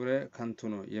ክብረ ከንቱ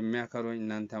ነው የሚያከብረኝ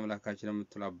እናንተ አምላካችን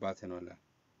ለምትሉ አባቴ ነው ይላል።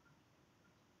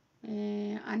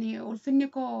 አኒ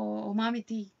ኡልፍኒኮ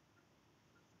ማሚቲ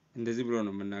እንደዚህ ብሎ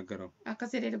ነው የምናገረው።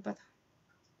 አከሰደደበት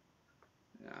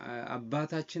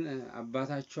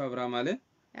አባታችሁ አብርሃም አለ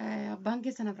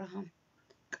አባንኬ ሰን አብርሃም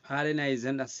ቃሌን አይ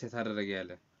ዘንድ ሐሴት አደረገ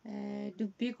ያለ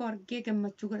ዱቢ ኮርጌ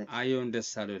ገመቹ ገረ አየውን ደስ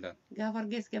አለው ይላል።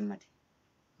 ጋፈርጌስ ገመደ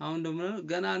አሁን ደግሞ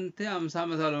ገና አንተ 50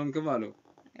 ዓመት አልሆንክም አለው።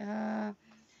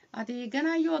 አቲ ገና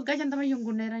ወጋሽ አንተማየን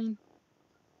ጉነራኝ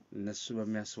እነሱ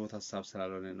በሚያስቡት ሐሳብ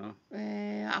ስላልሆነ ነው።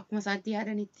 አኩመሳቲ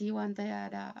ያደንቲ ዋንታ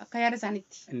ያዳ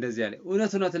አካያደሳንቲ እንደዚህ አለ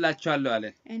እውነት እላችኋለሁ አለ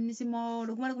እንሲሞ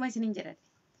ዱግማ ሲንጀራል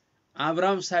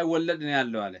አብርሃም ሳይወለድ ነው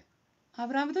ያለው አለ።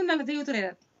 አብርሃም ተናለተ ይወጥረራ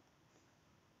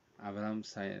አብርሃም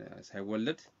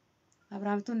ሳይወለድ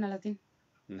አብርሃም ተናለተ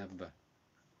ነበር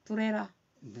ቱሬራ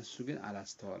እነሱ ግን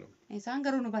አላስተዋሉም። ኢሳን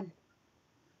ገሩ ነው ባን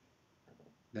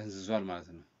ደንዝዟል ማለት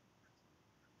ነው።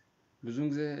 ብዙን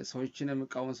ጊዜ ሰዎችን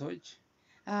የሚቃወሙ ሰዎች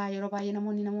የሮባዬ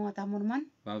ነሞ አታሞርማን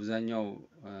በአብዛኛው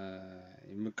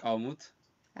የሚቃወሙት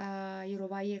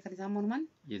የሮባዬ ከነሳሞርማን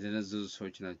የደነዘዙ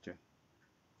ሰዎች ናቸው።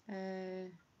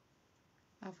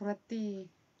 አፍረቲ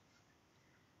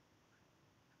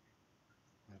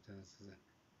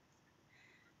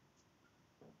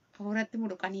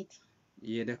ሙዱቃኒቲ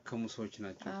የደከሙ ሰዎች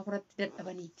ናቸው። አፍረቲ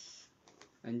ደደበኒቲ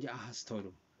እንጂ አስተውሉ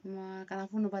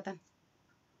ከናፉ ንባታን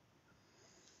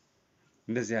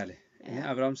እንደዚህ አለ እኔ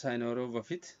አብርሃም ሳይኖረው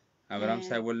በፊት አብርሃም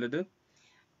ሳይወለድ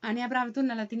አኔ አብርሃም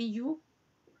ተናለትንዩ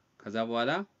ከዛ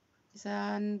በኋላ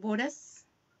ኢሳን ቦደስ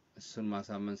እሱን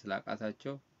ማሳመን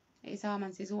ስላቃታቸው ኢሳ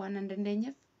ማንሲሱ ዋና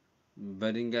እንደነኝፍ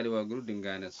በድንጋይ ሊወግሩ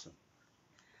ድንጋይ አነሱ።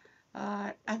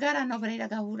 አጋራ ነው ፈሬ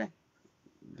ዳጋውራን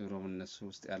ድሮም እነሱ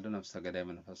ውስጥ ያለው ነፍሰ ገዳይ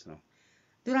መንፈስ ነው።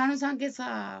 ዱራኑ ሳንኬሳ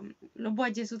ልቦ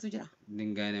አጀሱቱ ጅራ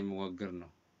ድንጋይን የሚወግር ነው።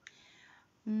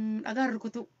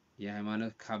 አጋርኩቱ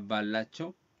የሃይማኖት ካባላቸው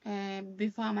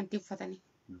ቢፋ አመንቲ ፈተኒ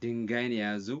ድንጋይን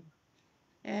ያዙ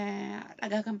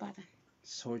ዳጋ ከንባታን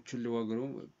ሰዎችን ሊወግሩ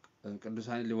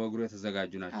ቅዱሳን ሊወግሩ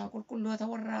የተዘጋጁ ናቸው። ቁልቁሉ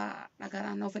ተወራ አጋራ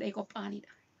ነው ፈሬ ቆጳኒዳ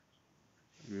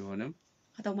ቢሆንም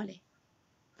አተው ማለ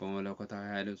በመለኮታዊ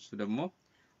ኃይል እሱ ደግሞ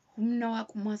ሁምናው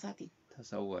አቁማሳቲ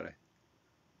ተሰወረ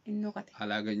እንወቀተ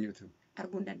አላገኙትም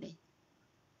አርጉ እንደደኝ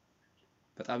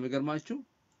በጣም ይገርማችሁ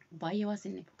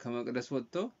ባየዋስነ ከመቅደስ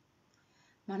ወጥቶ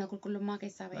ማና ቁልቁሉማ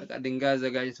ከሳበይ በቃ ድንጋይ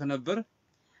ዘጋጅቶ ነበር።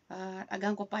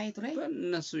 አጋን ቆጳይ ቱሬ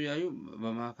በእነሱ ያዩ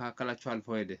በመካከላቸው አልፎ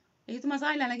ሄደ። እይቱ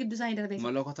ማሳይ ላለ ቅዱሳን ይደርበይ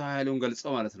መለኮታዊ ኃይሉን ገልጾ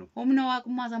ማለት ነው። ሁምናው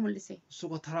አቁማሳ ሙልሴ እሱ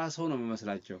ተራ ሰው ነው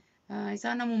የሚመስላቸው።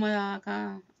 ኢሳና ሙማካ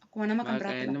አኩማና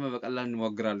መከምራከለ በቀላሉ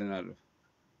እንወግራለን አሉ።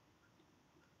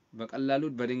 በቀላሉ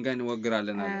በድንጋይ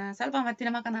እንወግራለን አሉ። ሰልባ ማቲና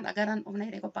ማከና አጋራን ኦምና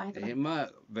ይቆጳይ ይሄማ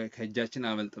ከእጃችን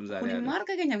አመልጥም ዛሬ ሁሉ ማርከ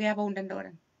ገኛ ያባው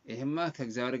እንደንደወረን ይሄማ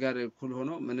ከእግዚአብሔር ጋር እኩል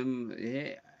ሆኖ ምንም ይሄ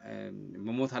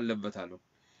መሞት አለበት አሉ።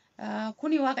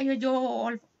 ኩኒ ዋቀዮ ጆ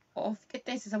ኦፍ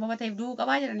ቅጤስ ሰበበተ ይብዱ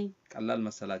ቀባጀረኒ ቀላል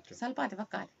መሰላቸው። ሰልፓት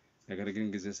ፈቃል ነገር ግን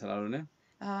ጊዜ ስላልሆነ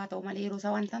ተው ማለሩ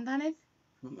ሰዋን ታንታነ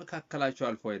በመካከላቸው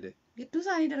አልፎ ሄደ።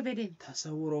 ቅዱሳን ይደርበደ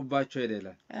ተሰውሮባቸው ሄደ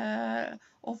ይላል።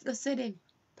 ኦፍ ደሰደ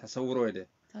ተሰውሮ ሄደ።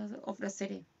 ኦፍ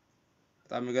ደሰደ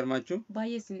በጣም ይገርማችሁ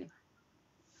ባየስነ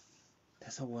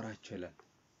ተሰወራቸው ይላል።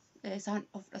 ሳን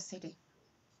ኦፍ ደሰደ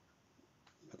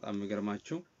በጣም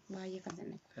ይገርማችሁ ባየ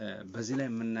ከንተነ በዚህ ላይ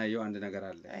የምናየው አንድ ነገር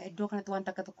አለ። ዶክነት ዋንታ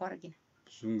ከተቋረጊነ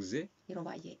ብዙን ጊዜ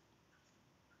ይሮባየ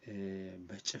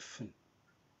በጭፍን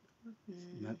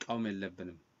መቃወም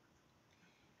የለብንም።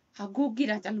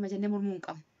 አጎጊዳ ጫል መጀነ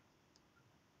ሙርሙንቃም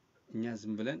እኛ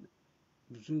ዝም ብለን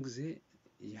ብዙን ጊዜ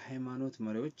የሃይማኖት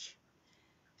መሪዎች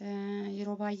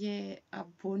ይሮባየ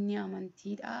አቦኒ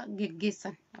አመንቲዳ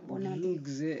ገገሰን አቦኒ አመንቲ ብዙን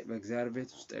ጊዜ በእግዚአብሔር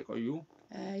ቤት ውስጥ የቆዩ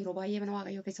ይሮባየ ምን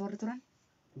ዋቀዮ ከሰወርቱራን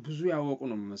ብዙ ያወቁ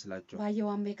ነው የሚመስላቸው።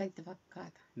 ባየዋን በከንት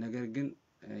ፈካታ ነገር ግን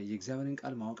የእግዚአብሔርን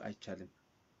ቃል ማወቅ አይቻልም።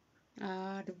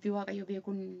 ድቢ ዋቀዮ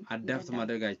በኩን አዳፕት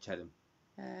ማድረግ አይቻልም።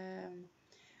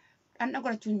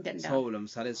 አንቆራቹ እንደንዳ ሰው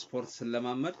ለምሳሌ ስፖርት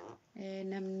ስለማመድ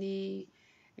ነምኒ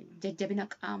ጀጀብና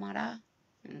ቃማራ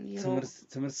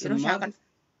ትምህርት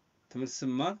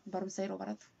ስማር በሩምሳ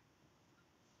ይሮባራቱ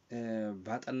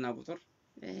ባጠና ቁጥር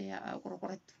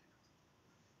ቆረቆረቱ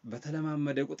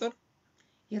በተለማመደ ቁጥር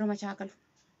ይሮማቻከሉ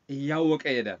እያወቀ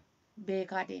ይሄዳል።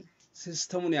 በካዴም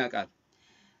ሲስተሙን ያውቃል።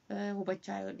 ሁበቻ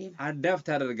ይወዴም አዳፕት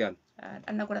ያደርጋል።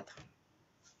 ጠነቆረታ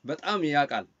በጣም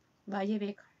ያውቃል። ባየ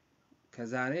በካ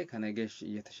ከዛሬ ከነገሽ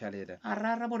እየተሻለ ይሄዳል።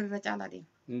 አራራ ቦድረ ጫላዴ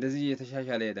እንደዚህ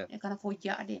እየተሻሻለ ይሄዳል።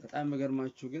 ከነፎያ አዴ በጣም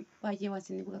የሚገርማችሁ ግን ባየ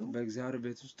ዋስኒ ብገሩ በእግዚአብሔር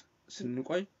ቤት ውስጥ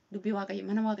ስንቆይ ዱቢ ዋቀይ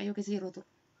ማና ዋቀዮ ከሲሮቱ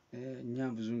እኛ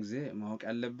ብዙን ጊዜ ማወቅ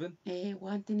ያለብን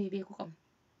ዋንቲኒ ቤኩ ቀም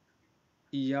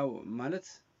ያው ማለት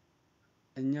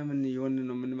እኛ ምን ይሆን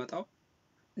ነው የምንመጣው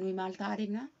ኑይ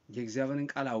ማልታሪና የእግዚአብሔርን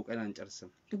ቃል አውቀን አንጨርስም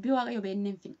ዱቢ ዋቀዮ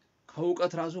በእነንፊን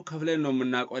ከውቀት ራሱ ከፍለን ነው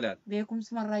የምናውቀው ይላል ቤኩም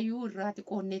ስመራዩ ራቲ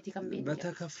ቆኔቲ ከመቤ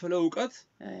በተከፈለው ዕውቀት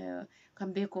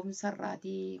ከቤኩም ሰራቲ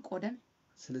ቆደም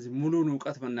ስለዚህ ሙሉን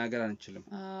ዕውቀት መናገር አንችልም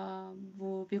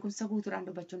ቤኩም ሰጉቱ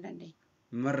አንዱባቸው እንደንደይ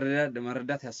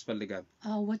መረዳት ያስፈልጋል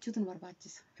ወቹቱን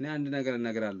ወርባችስ እኔ አንድ ነገር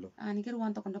እነግራለሁ አንገር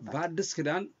ዋንተ ቆንደባ በአዲስ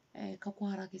ኪዳን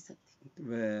ከኳራ ከሰት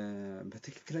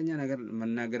በትክክለኛ ነገር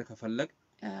መናገር ከፈለግ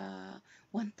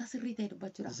ዋንታ ስሪታ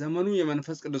ይደባችሁ ዘመኑ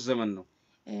የመንፈስ ቅዱስ ዘመን ነው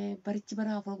በርች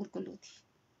በራፍ ወርቁልቁሉቲ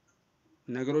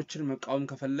ነገሮችን መቃወም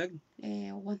ከፈለግ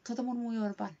ወንቶ ተሞኑ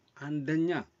ይወርባል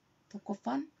አንደኛ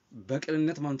ተቆፋን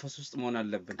በቅንነት መንፈስ ውስጥ መሆን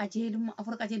አለብን አጄልም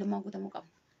አፍር ቀጄልም አንጉተሙቀም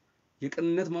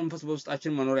የቅንነት መንፈስ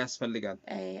በውስጣችን መኖር ያስፈልጋል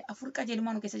አፍር ቀጄልም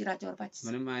አንጉ ከሰጅራቸው ወርባችስ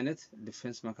ምንም አይነት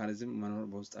ዲፌንስ ሜካኒዝም መኖር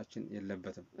በውስጣችን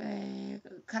የለበትም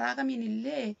ከራቀሚንለ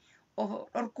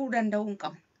ኦርኩ ደንደውን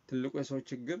ቀም ትልቁ የሰው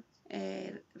ችግር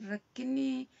ረክኒ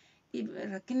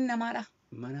ነማራ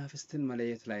መናፍስትን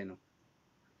መለየት ላይ ነው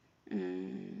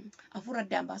አፉር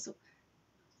አዳምባሱ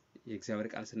የእግዚአብሔር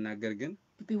ቃል ሲናገር ግን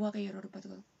ቢዋቀ ይሮርበት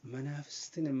ነው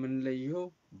መናፍስትን የምንለየው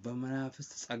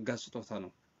በመናፍስት ጸጋ ስጦታ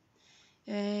ነው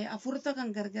አፉርታ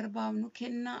ከንገርገር ባምኑ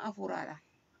ከና አፉራላ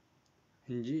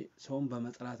እንጂ ሰውን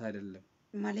በመጥላት አይደለም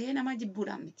ማለየና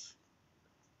ማጅቡላምቲ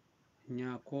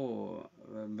እኛኮ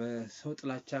በሰው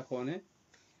ጥላቻ ከሆነ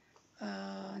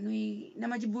ኑይ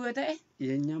ነማጅቡ ወጣይ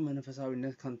የኛ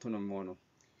መንፈሳዊነት ከንቱ ነው የሚሆነው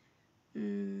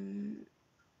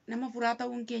ነማ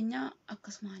ፍራታውን ከኛ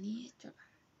አከስማኒ ጨባ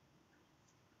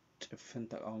ጭፍን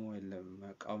ተቃውሞ የለም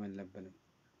መቃወም የለብንም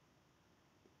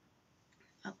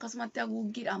አከስማት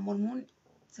ያጉጊ አሞልሙን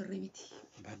ስሪሚቲ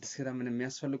በአዲስ ኪዳን ምን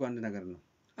የሚያስፈልገው አንድ ነገር ነው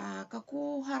ከኩ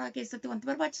ሐራከ ሰጥ ወንት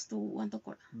በርባችስቱ ወንት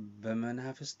ኮላ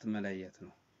በመናፍስት መለየት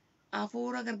ነው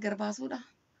አፎራ ገርገር ባሱዳ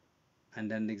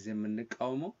አንዳንድ ጊዜ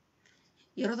የምንቃወመው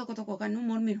የሮቶ ኮቶኮ ካኑ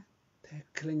ሞርሚ ነው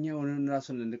ትክክለኛ ሆነን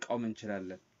ራሱን ልንቃወም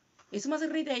እንችላለን እሱማ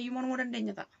ስሪታ ይሞን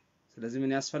ወደንደኛታ ስለዚህ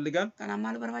ምን ያስፈልጋል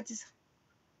ካናማል በርባችስ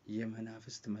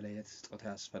የመናፍስት መለየት ስጦታ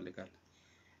ያስፈልጋል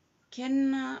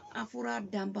ከና አፉራ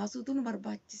ዳምባሱቱን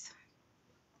በርባችስ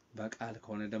በቃል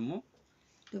ከሆነ ደግሞ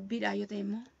ዱቢ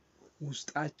ዳዮተይሞ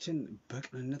ውስጣችን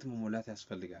በቅንነት መሞላት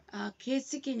ያስፈልጋል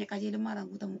ኬሲ ከኛ ቀጀልማ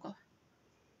ራንጉተሙቃ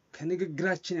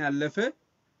ከንግግራችን ያለፈ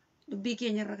ዱቢ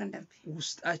ከኛ ረከንደርቢ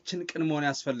ውስጣችን ቅን መሆን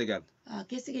ያስፈልጋል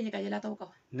ኬሲ ከኛ ቀጀላ ታውቃ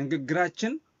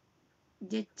ንግግራችን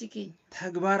ጀቺ ከኛ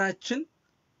ተግባራችን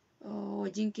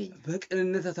ወጂን ከኛ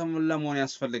በቅንነት ተሞላ መሆን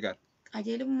ያስፈልጋል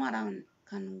ቀጀልማ ራን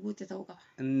ካንጉት ታውቃ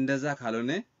እንደዛ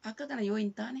ካልሆነ አከከና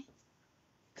ይወይንታኔ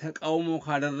ተቃውሞ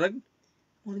ካደረግ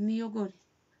ሙርሚዮ ጎል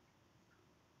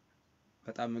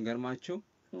በጣም እንገርማችሁ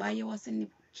ባየዋስኒ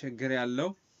ችግር ያለው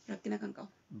ረክና ከንቃው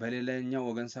በሌላኛው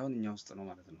ወገን ሳይሆን እኛ ውስጥ ነው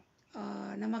ማለት ነው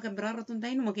ነማ ከብራራቱን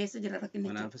ታይኑ መከሰ ጀራ ረክነ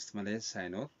መናፍስት መለየት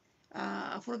ሳይኖር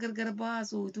አፉር ገርገርባ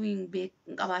ሱቱን ቤት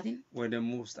እንቀባቲን ወይ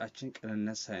ደግሞ ውስጣችን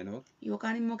ቅንነት ሳይኖር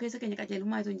ዮካንም ሞከሰ ከኛ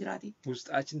ቀጀልማ አይቶን ጅራቲ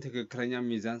ውስጣችን ትክክለኛ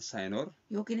ሚዛን ሳይኖር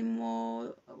ዮኪንም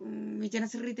ሚጀነ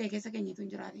ስሪተ ከሰ ከኛ አይቶን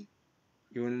ጅራቲ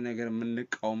የሆነ ነገር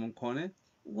የምንቃወም ከሆነ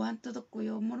ዋንተ ተኮ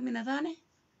የሞር ሚነታኔ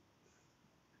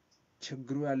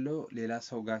ችግሩ ያለው ሌላ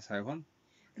ሰው ጋር ሳይሆን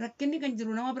ረክኒ ከንጅሩ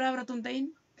ነማ ብራብራቱን ታይን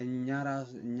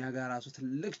እኛ ጋር ራሱ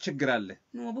ትልቅ ችግር አለ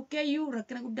ነው በከዩ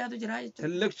ረክነ ጉዳቱ ጅራ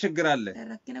ትልቅ ችግር አለ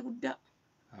ረክነ ጉዳ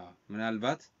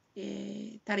ምናልባት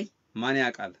ታሪ ማን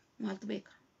ያውቃል ማለት በቃ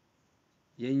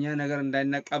የኛ ነገር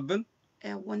እንዳይነቃብን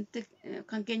ወንት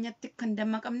ከንከኛት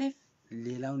ከንደማቀምነፍ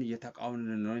ሌላውን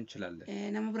እየተቃወምን ነው እንችላለን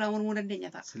ነማ ብራውን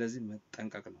ወደንደኛታ ስለዚህ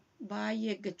መጠንቀቅ ነው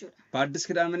ባየገጩ በአዲስ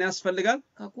ኪዳን ምን ያስፈልጋል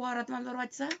ከቋራት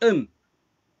ማንዘሯችሳ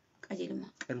ቀጀልማ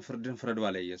ቅን ፍርድን ፍረድ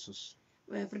ባለ ኢየሱስ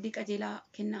ፍርድ ቀጀላ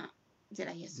ከና ጀላ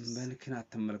ኢየሱስ መልክን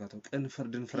አትመልከቱ ቅን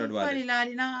ፍርድን ፍረድ ባለ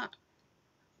ፈሊላሊና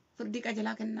ፍርድ ቀጀላ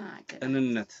ከና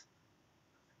ቅንነት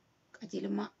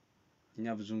ቀጀልማ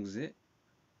እኛ ብዙን ጊዜ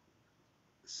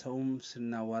ሰውም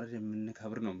ስናዋርድ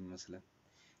የምንከብር ነው የሚመስለን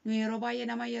ነው የሮባዬ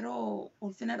ነማ የሮ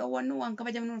ኡልፍና ደወኑ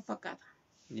አንከበጀምኑ ፈቃታ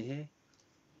ይሄ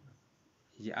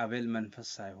የአቤል መንፈስ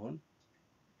ሳይሆን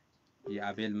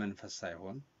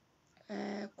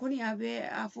ኩኒ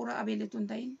አፉራ አቤልቱን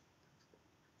ታይን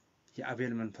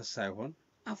የአቤል መንፈስ ሳይሆን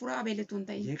አፉራ አቤልቱን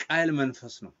ታይን የቃየል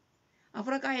መንፈስ ነው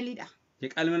አፉራ ቃየሊዳ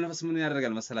የቃየል መንፈስ ምን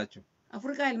ያደርጋል መሰላችሁ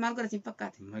አፉራ ቃየል ማልገረት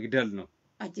ይፈቃት መግደል ነው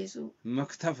አጀሱ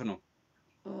መክተፍ ነው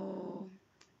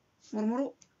ሙርሙሩ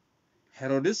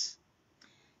ሄሮድስ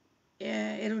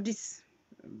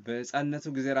በጻነቱ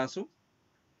ጊዜ ራሱ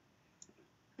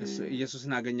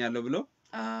ኢየሱስን አገኛለሁ ብሎ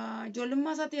ጆልማ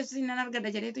ሳት ኢየሱስን እናርገደ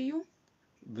ጀለቱዩ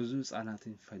ብዙ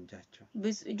ህፃናትን ፈጃቸው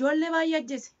ጆለ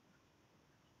ባያጀስ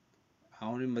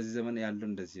አሁንም በዚህ ዘመን ያለው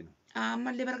እንደዚህ ነው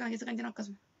አማለ በረከና ከሰከንጀና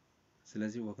ከሰም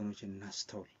ስለዚህ ወገኖች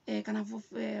እናስተውል ከናፍ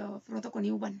ፍሮተ ኮኒ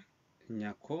ውባን እኛ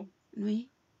እኮ ኑይ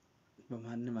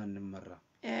በማንም አንመራ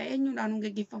እኙን አኑ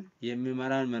ገገፈም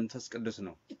የሚመራን መንፈስ ቅዱስ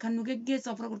ነው ከኑ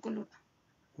ገገሰው ፍሮ ቁልቁሉ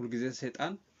ሁሉ ጊዜ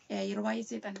ሰይጣን ይርባይ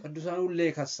ሰይጣን ቅዱሳን ሁሉ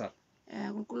ይከሳል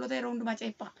ቁልቁሎታ ይሮንዱ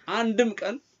ማጨይፋ አንድም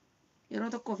ቀን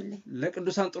ይሮተኮፍልኝ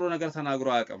ለቅዱሳን ጥሩ ነገር ተናግሮ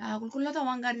አያውቅም ቁልቁሎታ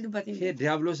ዋንጋሪ ድበት ይሄ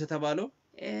ዲያብሎስ የተባለው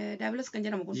ዲያብሎስ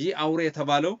ከንጀራም ኩን ይህ አውሬ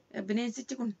የተባለው ብኔንስጭ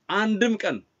ኩን አንድም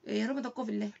ቀን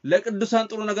ይሮተኮፍልኝ ለቅዱሳን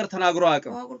ጥሩ ነገር ተናግሮ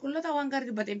አያውቅም ቁልቁሎታ ዋንጋሪ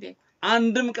ድበት ቤክ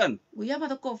አንድም ቀን ጉያ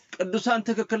ማተኮፍ ቅዱሳን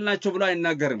ትክክል ናቸው ብሎ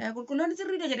አይናገርም ቁልቁሎን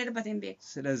ዝሪ ደገደ ድበት ቤክ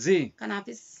ስለዚህ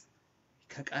ከናፍስ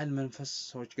ከቃል መንፈስ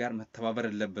ሰዎች ጋር መተባበር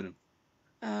የለብንም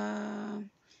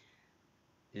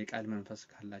የቃል መንፈስ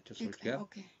ካላቸው ሰዎች ጋር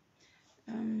ኦኬ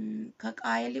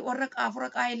ከቃይሊ ወረቃ አፍረ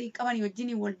ቃይሊ ቀባን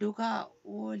ይወጂኒ ወልዱካ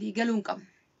ወሊገሉን ቀም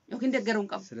ይወኪን ደገሩን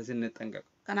ቀም ስለዚህ እንጠንቀቅ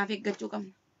ከናፍ ይገጩ ቀም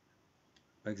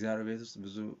በእግዚአብሔር ቤት ውስጥ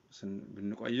ብዙ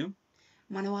ብንቆይም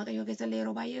ማነ ዋቀዮ ከሰለ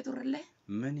ባየ ቱርለ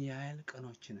ምን ያህል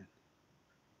ቀኖችንን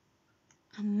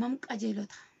አማም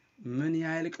ቀጀሎታ ምን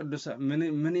ያህል ቅዱስ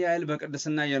ምን ያህል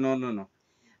በቅድስና የኖርን ነው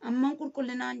አማም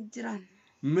ቁልቁልና እንጅራን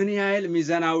ምን ያህል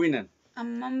ሚዛናዊ ነን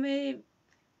አማም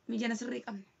ሚጀነ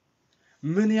ስሪቀም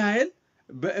ምን ያህል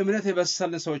በእምነት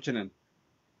የበሰልን ሰዎች ነን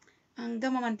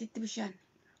አንገማ ማንቲት ብሻን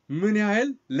ምን ያህል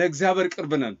ለእግዚአብሔር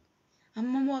ቅርብ ነን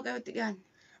አማም ዋቀዮ ጥጋን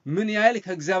ምን ያህል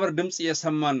ከእግዚአብሔር ድምጽ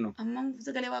እየሰማን ነው አማም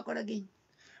ዘገለ ዋቆደገኝ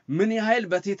ምን ያህል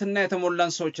በትህትና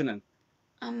የተሞላን ሰዎች ነን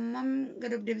አማም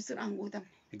ገደብ ደብስር አንጎታም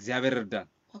እግዚአብሔር እርዳን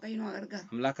ዋቀዮ ነው አርጋር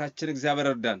አምላካችን እግዚአብሔር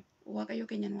እርዳን ዋቀዮ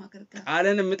ከኛን ዋቀርጋር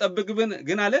ቃልን የምጠብቅብን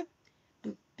ግን አለ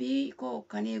ዱቢ ኮ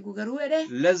ከኔ ጉገሩ ወደ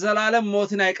ለዘላለም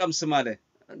ሞትን አይቀምስም አለ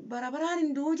በራበራን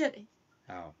እንዱ ጀደ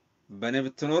አዎ በኔ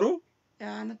ብትኖሩ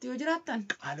ያንተ ይጅራታን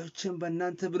ቃሎችን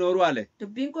በእናንተ ብኖሩ አለ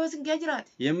ዱቢን ኮ ስንገጅራት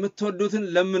የምትወዱትን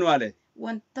ለምኑ አለ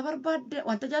ወንተ በርባደ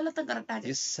ወንተ ጃለተን ቀረጣጀ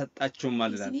ይሰጣችሁም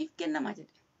ማለት ሲኒፍ ከነማጀ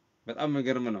በጣም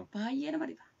የሚገርም ነው ባየነ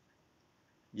መሪባ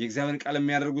የእግዚአብሔር ቃል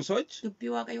የሚያደርጉ ሰዎች ዱቢ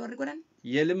ዋቀዮ ወርጎዳን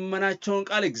የልመናቸውን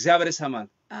ቃል እግዚአብሔር ይሰማል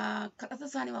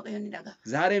ከጠተሳኒ ዋቀዮ እንዲዳጋ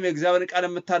ዛሬም የእግዚአብሔር ቃል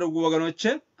የምታደርጉ ወገኖች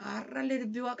አረለ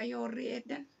ዱቢ ዋቀዮ ወሪ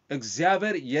ኤደን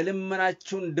እግዚአብሔር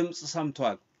የልመናችሁን ድምጽ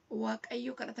ሰምቷል ዋቀዮ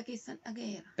ከረተከሰን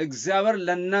አገየራ እግዚአብሔር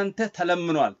ለናንተ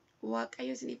ተለምኗል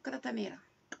ዋቀዮ ሲኒፍ ከረተሜራ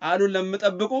ቃሉን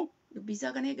ለምጠብቁ ዱቢሳ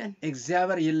ከነገን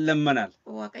እግዚአብሔር ይለመናል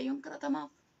ዋቀዮን ከረተማ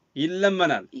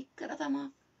ይለመናል ይከረተማ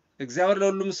እግዚአብሔር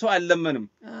ለሁሉም ሰው አይለመንም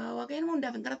ዋቀዮን ሞንዳ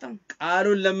ፈንከረተም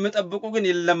ቃሉን ለምጠብቁ ግን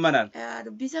ይለመናል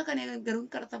ዱቢሳ ከነገሩን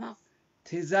ከረተማ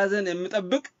ትእዛዝን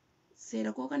የምጠብቅ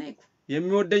ሴረኮ ከነኩ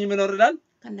የሚወደኝ ምን ይወርዳል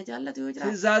ከነጃለቱ ይወጅራ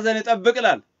ትእዛዝን ይጠብቅ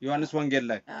ይላል ዮሐንስ ወንጌል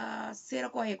ላይ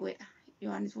ሴረኮ አይቆይዳ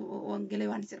ዮሐንስ ወንጌል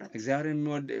ዮሐንስ ይራት እግዚአብሔር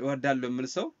ይወዳል የሚል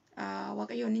ሰው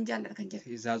ዋቀዮን እንጃለር ከንጀር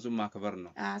ትእዛዙን ማክበር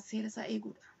ነው ሴረሳ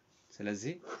ኤጉዳ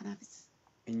ስለዚህ ከናፍስ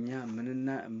እኛ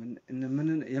ምን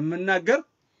የምናገር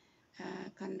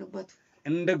ከንዱበቱ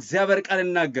እንደ እግዚአብሔር ቃል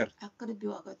እናገር አከዱቢ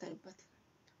ዋቀዮ ተርበት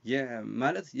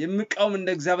ማለት የሚቃወም እንደ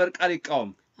እግዚአብሔር ቃል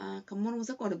ይቃወም ከሞኑ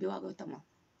ሙሰቆ ዱቢ ዋቀዮ ተማ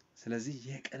ስለዚህ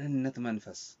የቅንነት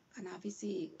መንፈስ ከናፍስ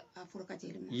አፍሮካ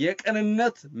ጀልማ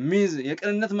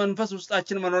የቅንነት መንፈስ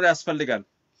ውስጣችን መኖር ያስፈልጋል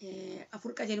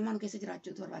አፍሮካ ጀልማኑ ከሰ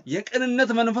ጅራችሁ ተወራች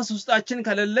የቅንነት መንፈስ ውስጣችን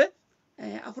ከሌለ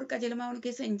አፍሮካ ጀልማኑ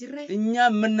ከሰ እንጅሬ እኛ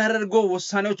የምናደርገው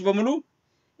ውሳኔዎች በሙሉ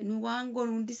ንዋንጎን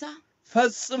እንዲሳ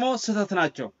ፈጽሞ ስህተት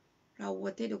ናቸው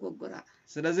ራወቴ ደጎጎራ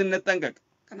ስለዚህ እንጠንቀቅ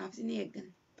ከናፍስኒ የገን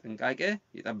ጥንቃቄ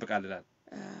ይጠብቃል ይላል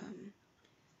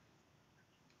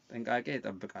ጥንቃቄ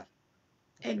ይጠብቃል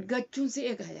እጋቹን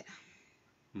ሲኤጋለ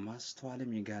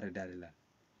ማስተዋልም ይጋርዳል ይላል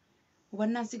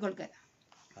ወናን ሲጎልገዳ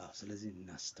ስለዚህ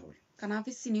እናስተውል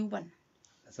ከናፍስ ሲኒውባን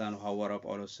ለዛኑ ሐዋርያው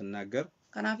ጳውሎስ ሲናገር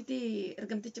ከናፍቲ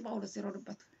እርግምትጭ ጳውሎስ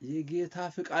ይሮድበት የጌታ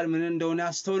ፍቃድ ምን እንደሆነ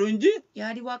ያስተውሉ እንጂ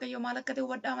ያዲ ዋቀዮ ማለከተ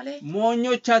ወዳ ማለ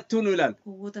ሞኞች አትሁኑ ይላል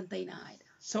ወተንተይና አይዳ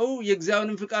ሰው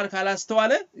የእግዚአብሔርን ፍቃድ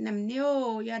ካላስተዋለ ነምኒዮ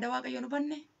ያዳ ዋቀዮ ነው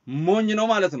በነ ሞኝ ነው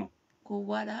ማለት ነው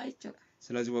ኮዋዳ አይቸራ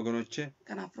ስለዚህ ወገኖቼ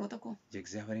ከናፍሮተኮ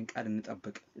የእግዚአብሔርን ቃል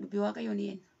እንጠብቅ ልቢ ዋቀዮ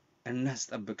ነን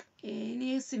እናስጠብቅ እኔ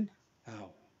ስም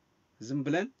ዝም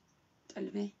ብለን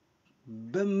ጠልቤ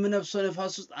በመነፍሶ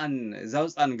ነፋስ ውስጥ እዛው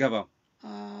ውስጥ አንገባም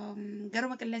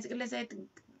ገርመ ቅለስ አይት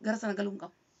ገርሰና ገሉንቃ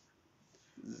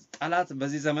ጠላት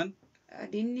በዚህ ዘመን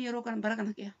ዲኒ ሮካን በረከና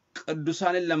ከያ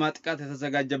ቅዱሳንን ለማጥቃት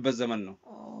የተዘጋጀበት ዘመን ነው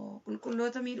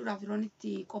ቁልቁሎተ ሚዱ ራፍሮንቲ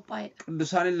ቆጳይ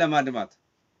ቅዱሳንን ለማድማት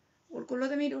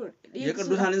ቁልቁሎተ ሚዱ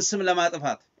የቅዱሳንን ስም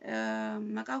ለማጥፋት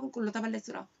መቃ ቁልቁሎተ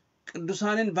በለስራ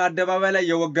ቅዱሳንን በአደባባይ ላይ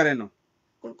የወገረ ነው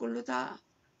ቁልቁሎታ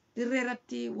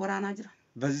ድሬረቲ ወራና ጅራ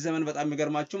በዚህ ዘመን በጣም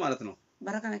የሚገርማችሁ ማለት ነው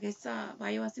በረከና ከሳ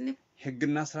ባይዋስኒ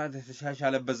ህግና ስርዓት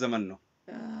የተሻሻለበት ዘመን ነው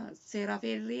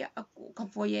ሴራፌሪ አቁ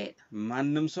ከንፎየ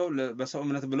ማንንም ሰው በሰው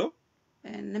እምነት ብሎ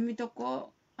ነሚተኮ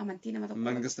አመንቲነ መተኮ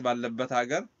መንግስት ባለበት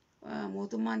ሀገር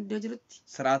mootummaan iddoo jirutti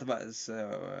ስርዓት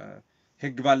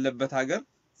ህግ ባለበት ሀገር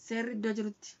seerri iddoo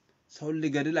jirutti ሰውን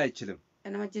ሊገድል አይችልም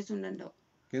nama ajjeesuu hin danda'u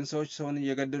ግን ሰዎች ሰውን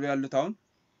እየገደሉ ያሉት አሁን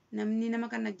namni nama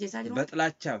kan ajjeesaa jiru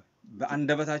በጥላቻ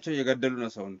በአንደበታቸው እየገደሉ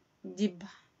ነው ሰውን jibba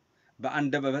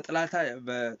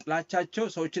በጥላቻቸው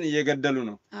ሰዎችን እየገደሉ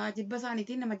ነው jibba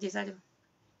isaaniitiin nama ajjeesaa jiru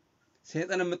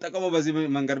ሰይጣን የምትጠቀመው በዚህ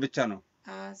መንገድ ብቻ ነው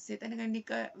ሰይጣን kan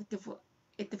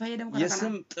itti fayyadamu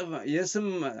kana የስም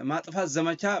ማጥፋት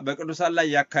ዘመቻ በቅዱሳን ላይ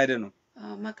ያካሄደ ነው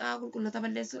maqaa qulqulloota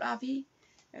balleessuudhaa fi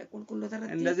qulqulloota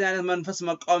irratti እንደዚህ አይነት መንፈስ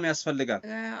መቃወም ያስፈልጋል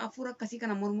አፉር akkasii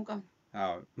kana mormuu qabna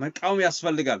አዎ መቃወም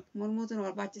ያስፈልጋል mormuutu nu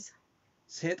barbaachisa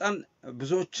ሰይጣን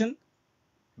ብዙዎችን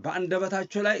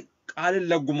በአንደበታቸው ላይ ቃልን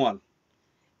ለጉሟል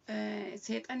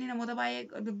ሰይጣን namoota baay'ee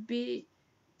dubbii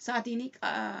saatiin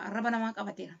arraba namaa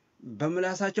qabateera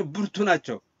በምላሳቸው ብርቱ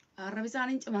ናቸው arrabi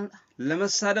isaaniin cimaadha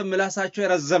ለመሳደብ ምላሳቸው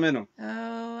የረዘመ ነው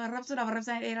arrabsuudhaaf arrabi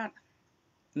isaanii dheeraadha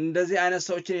እንደዚህ አይነት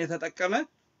ሰዎችን የተጠቀመ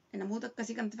namoota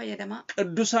akkasii kanatti fayyadama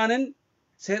ቅዱሳንን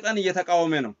ሰይጣን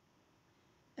እየተቃወመ ነው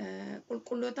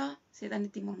qulqulloota ሰይጣን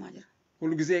itti mormaa jira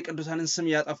ሁሉ ጊዜ የቅዱሳንን ስም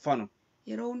ያጠፋ ነው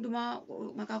yeroo hundumaa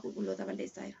maqaa qulqulloota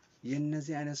balleessaa jira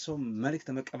የነዚህ አይነት ሰው መልእክት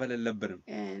መቀበል የለብንም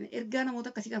ergaa namoota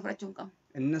akkasii kan fudhachuu hin qabnu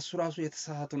እነሱ ራሱ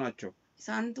የተሳሳቱ ናቸው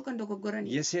isaantu kan dogoggorani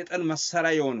የሰይጣን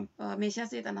መሳሪያ የሆኑ meeshaa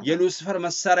seexanaa የሉሲፈር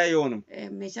መሳሪያ የሆኑ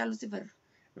meeshaa lucifer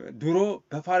ድሮ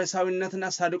በፋሪሳዊነትና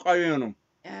ሳዱቃዊ የሆኑ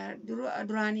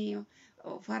ዱራኒ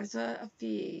ፋሪሳ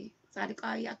fi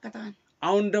ሳዱቃዊ አከታን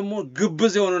አሁን ደግሞ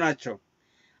ግብዝ የሆኑ ናቸው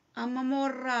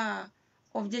አማሞራ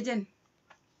of jejen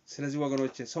ስለዚህ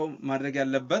ወገኖቼ ሰው ማድረግ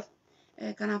ያለበት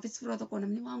ከናፍስ ፍሮቶ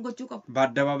ቆነምኒ ዋንጎቹ ቀብ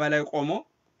በአደባባይ ላይ ቆሞ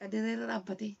ደረረ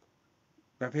አባቴ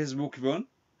በፌስቡክ ቢሆን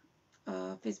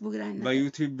ፌስቡክ ላይ እና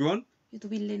በዩቲዩብ ቢሆን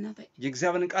ዩቲዩብ ለና ታይ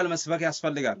የእግዚአብሔርን ቃል መስበክ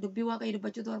ያስፈልጋል ዱቢ ዋቀ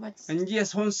ይደባችሁ ተወርባችሁ እንጂ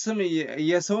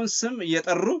የሰውን ስም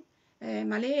እየጠሩ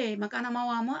ማለ መቃናማ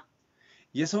ዋማ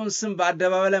የሰውን ስም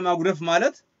በአደባባይ ላይ ማጉደፍ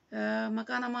ማለት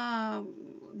መቃናማ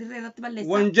ድሬረት በለይሳ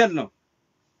ወንጀል ነው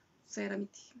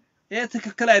ሰራሚቲ ይሄ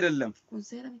ትክክል አይደለም ኩን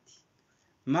ሰራሚቲ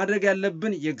ማድረግ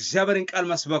ያለብን የእግዚአብሔርን ቃል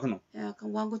መስበክ ነው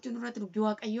ከዋንጎቹ ኑረት ዱቢ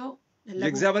ዋቀዮ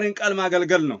የእግዚአብሔርን ቃል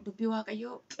ማገልገል ነው ዱቢ ዋቀዮ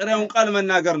ጥሬውን ቃል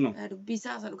መናገር ነው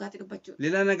ዱቢሳ ሰዱጋት ይደባችሁ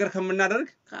ሌላ ነገር ከምናደርግ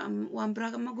ዋንብራ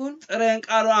ከመጎን ጥሬን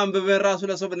ቃሉ አንብበን ራሱ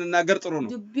ለሰው ብንናገር ጥሩ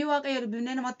ነው ዱቢ ዋቀዮ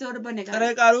ዱቢነ ነማተ ወደበነ ጋር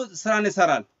ጥሬ ቃሉ ስራን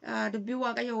ይሰራል ዱቢ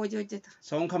ዋቀዮ ወጀጀታ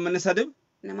ሰውን ከምንሰድብ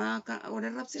ነማ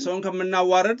ወደረብስ ሰውን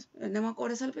ከምናዋርድ ነማ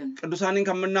ቆደ ሰልፈን ቅዱሳንን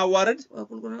ከምናዋርድ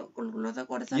ቁልቁሎታ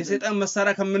ቆደ ሰልፈን የሰይጣን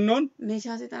መሳሪያ ከምንሆን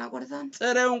ሜሻ ሰይጣን ቆደታን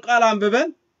ጥሬውን ቃል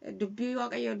አንብበን ዱቢ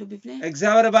ዋቀዮ ዱቢፍነ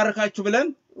እግዚአብሔር ባርካችሁ ብለን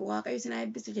ዋቀዮ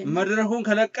ስናይብስ ጀነ መድረኩን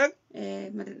ከለቀቅ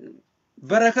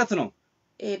በረከት ነው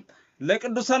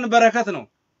ለቅዱሳን በረከት ነው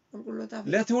ቁልቁሎታ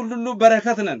ለትውልድ ሁሉ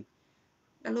በረከት ነን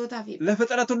ዳሎታፊ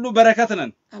ለፍጥረት ሁሉ በረከት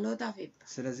ነን ዳሎታፊ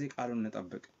ስለዚህ ቃሉን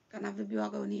እንጠብቅ ከናፍ ዱቢ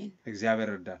ዋቀዮ ነን እግዚአብሔር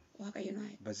ይርዳን ዋቀዮ ነው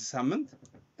በዚህ ሳምንት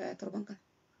ተርባንካ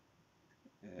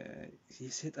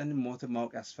የሰይጣን ሞት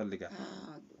ማወቅ ያስፈልጋል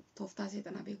ቶፍታ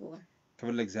ሰይጣን አቤቆጋል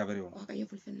ክብር ለእግዚአብሔር ይሁን ዋቀዮ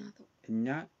ፍልፍናቶ እኛ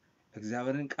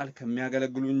እግዚአብሔርን ቃል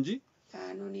ከሚያገለግሉ እንጂ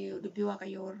ኖኒ ዱቢ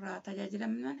ዋቀዮ ወራ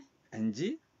ተጃጅለም ማለት እንጂ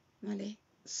ማለ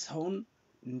ሰውን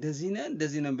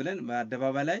እንደዚህ ነው ብለን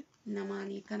በአደባባይ ላይ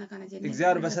ነማኒ ከና ጀነ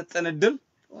እግዚአብሔር በሰጠን እድል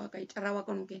ዋቀዮ ጨራ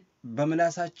ዋቀኑ ግን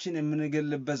በምላሳችን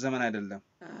የምንገልበት ዘመን አይደለም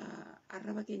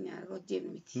አረበከኛ ሮጄም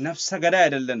ነው ነፍሰ ገዳይ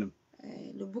አይደለንም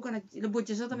ልቡ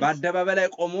ጀሶታ በአደባባይ ላይ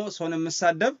ቆሞ ሰውን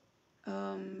የምሳደብ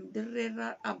ድሬራ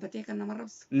አበቴ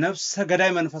ከነመረብስ ነፍሰ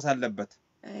ገዳይ መንፈስ አለበት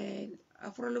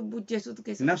አፍሮ ልቡ ጀሱት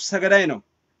ከሰ ነፍሰ ገዳይ ነው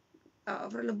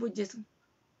አፍሮ ልቡ ጀሱ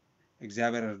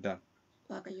እግዚአብሔር ይርዳን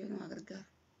ዋቀዮ ነው አገርጋር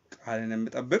ቃልን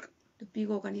የሚጠብቅ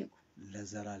ዱቢጎ ከኔኩ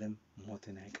ለዘላለም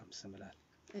ሞትን አይቀምስም ይላል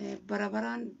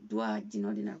በረበራን ዱአ ጅኖ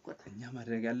ዲናርቆታ እኛ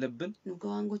ማድረግ ያለብን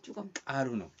ንገዋንጎቹ ቀም ቃሉ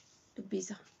ነው ዱቢሳ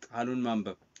ቃሉን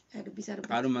ማንበብ ዱቢሳ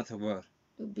ቃሉን መተግበር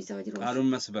ዱቢሳ ወጅሮ ቃሉን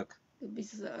መስበክ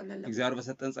ዱቢሳ ለለ እግዚአብሔር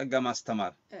በሰጠን ጸጋ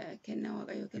ማስተማር ከና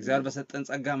ዋቀዮ እግዚአብሔር በሰጠን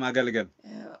ጸጋ ማገልገል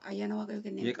አያና ዋቀዮ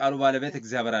ከኔ የቃሉ ባለቤት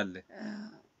እግዚአብሔር አለ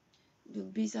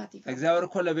ዱቢሳ ቲፋ እግዚአብሔር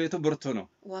እኮ ለቤቱ ብርቱ ነው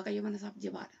ዋቀዮ መነሳፍ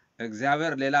ጀባዳ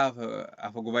እግዚአብሔር ሌላ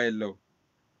አፈጉባኤ የለው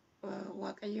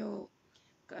ዋቀዮ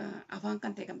አፋን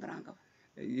ካንተ ከንበራን ቀብ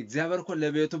እግዚአብሔር እኮ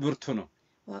ለቤቱ ብርቱ ነው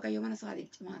ዋቀዮ መነሳፍ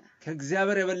ይጭማላ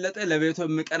ከእግዚአብሔር የበለጠ ለቤቱ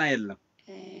የሚቀና የለም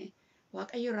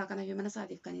ዋቀዮ ራከና የመነሳፍ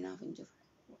ከኒና ፍንጅሩ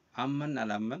አመን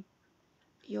አላመን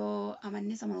ዮ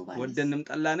አመኔ ሰመኑ ባለ ወደንም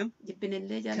ጠላንም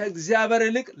ጅብንለ ጃለ ከእግዚአብሔር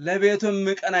ይልቅ ለቤቱ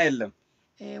የሚቀና የለም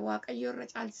ዋቀዮ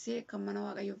ረጫልሴ ከመና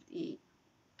ዋቀዮ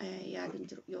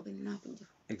ያድንጅሩ ዮግንና ፍንጅሩ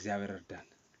እግዚአብሔር ይርዳን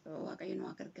ዋቀዮ ነው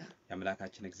አገርጋር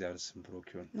ያምላካችን እግዚአብሔር ስም ብሩክ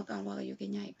ይሁን መቃን ዋቀዮ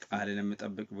ከኛ ቃልን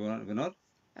የሚጠብቅ ቢኖር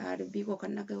ዱቢጎ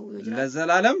ከነገው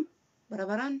ለዘላለም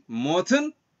በረበራን ሞትን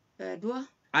ዱአ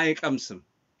አይቀምስም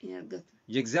ይነርገቱ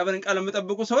የእግዚአብሔርን ቃል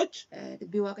የሚጠብቁ ሰዎች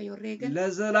ድቢ ዋቀዮ ሬገን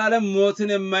ለዘላለም ሞትን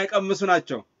የማይቀምሱ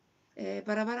ናቸው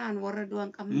በረበራን ወረዱን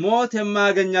ቀም ሞት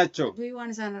የማያገኛቸው ዱይ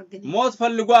ዋን ሳነርገን ሞት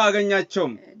ፈልጎ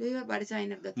አያገኛቸውም ዱይ በርባዲሳ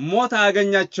ይነርገቱ ሞት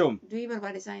አያገኛቸውም ዱይ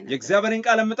በርባዲሳ ይነርገቱ የእግዚአብሔርን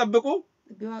ቃል የሚጠብቁ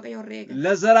ድቢ ዋቀዮ ሬገን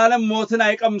ለዘላለም ሞትን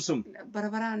አይቀምሱም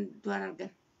በረበራን ዱዋን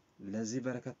አርገን ለዚህ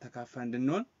በረከት ተካፋይ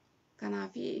እንድንሆን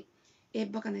ከናፊ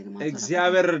ኤበከነ ይርማ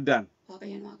እግዚአብሔር እርዳን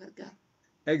ዋቀየኑ አገርጋር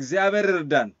እግዚአብሔር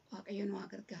እርዳን ዋቀየኑ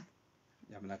አገርጋር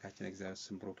የአምላካችን እግዚአብሔር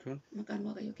ስም ብሩክ ይሁን መቃን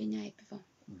ዋቀዮ ከኛ አይጥፋው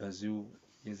በዚሁ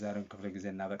የዛሬውን ክፍለ ጊዜ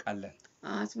እናበቃለን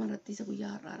አስመረቲ ሰጉያ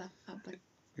አራራ አበል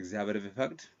እግዚአብሔር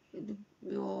ቢፈቅድ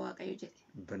ዋቀዮ ጀ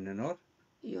ብንኖር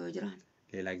ይወጅራን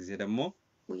ሌላ ጊዜ ደግሞ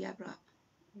ወያብራ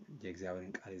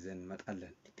የእግዚአብሔርን ቃል ይዘን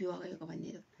እንመጣለን ቢዋቀዮ ከበኔ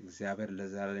እግዚአብሔር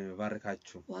ለዘላለም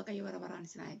ይባርካችሁ ዋቀዮ በረበራን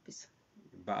ስናይብስ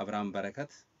በአብርሃም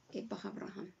በረከት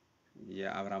በአብርሃም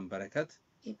የአብርሃም በረከት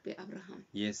በአብርሃም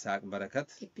የይስሐቅ በረከት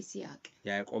በይስሐቅ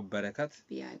የያዕቆብ በረከት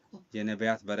በያዕቆብ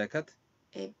የነቢያት በረከት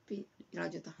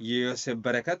ራጀታ የዮሴፍ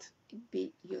በረከት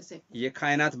በዮሴፍ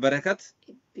የካህናት በረከት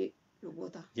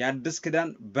በሉቦታ የአዲስ ኪዳን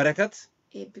በረከት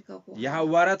በከኩ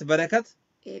የሐዋርያት በረከት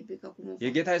በከኩ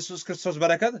የጌታ ኢየሱስ ክርስቶስ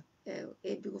በረከት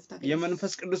በጎፍታ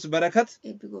የመንፈስ ቅዱስ በረከት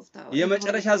በጎፍታ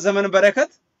የመጨረሻ ዘመን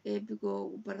በረከት በጎ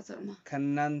በረሰማ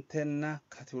ከናንተና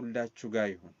ከትውልዳችሁ ጋር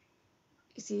ይሁን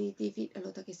ሲቲቪ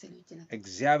ሎታ ከሰነችና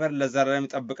እግዚአብሔር ለዘላለም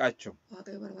ይጠብቃችሁ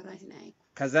ዋቀዮ በረበራን ስናይ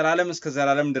ከዘላለም እስከ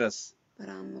ዘላለም ድረስ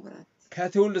በራም መብራት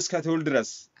ከትውልድ እስከ ትውልድ ድረስ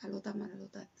አሎታ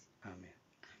ማለሎታት አሜን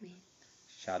አሜን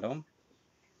ሻሎም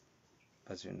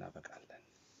በዚሁ እናበቃለን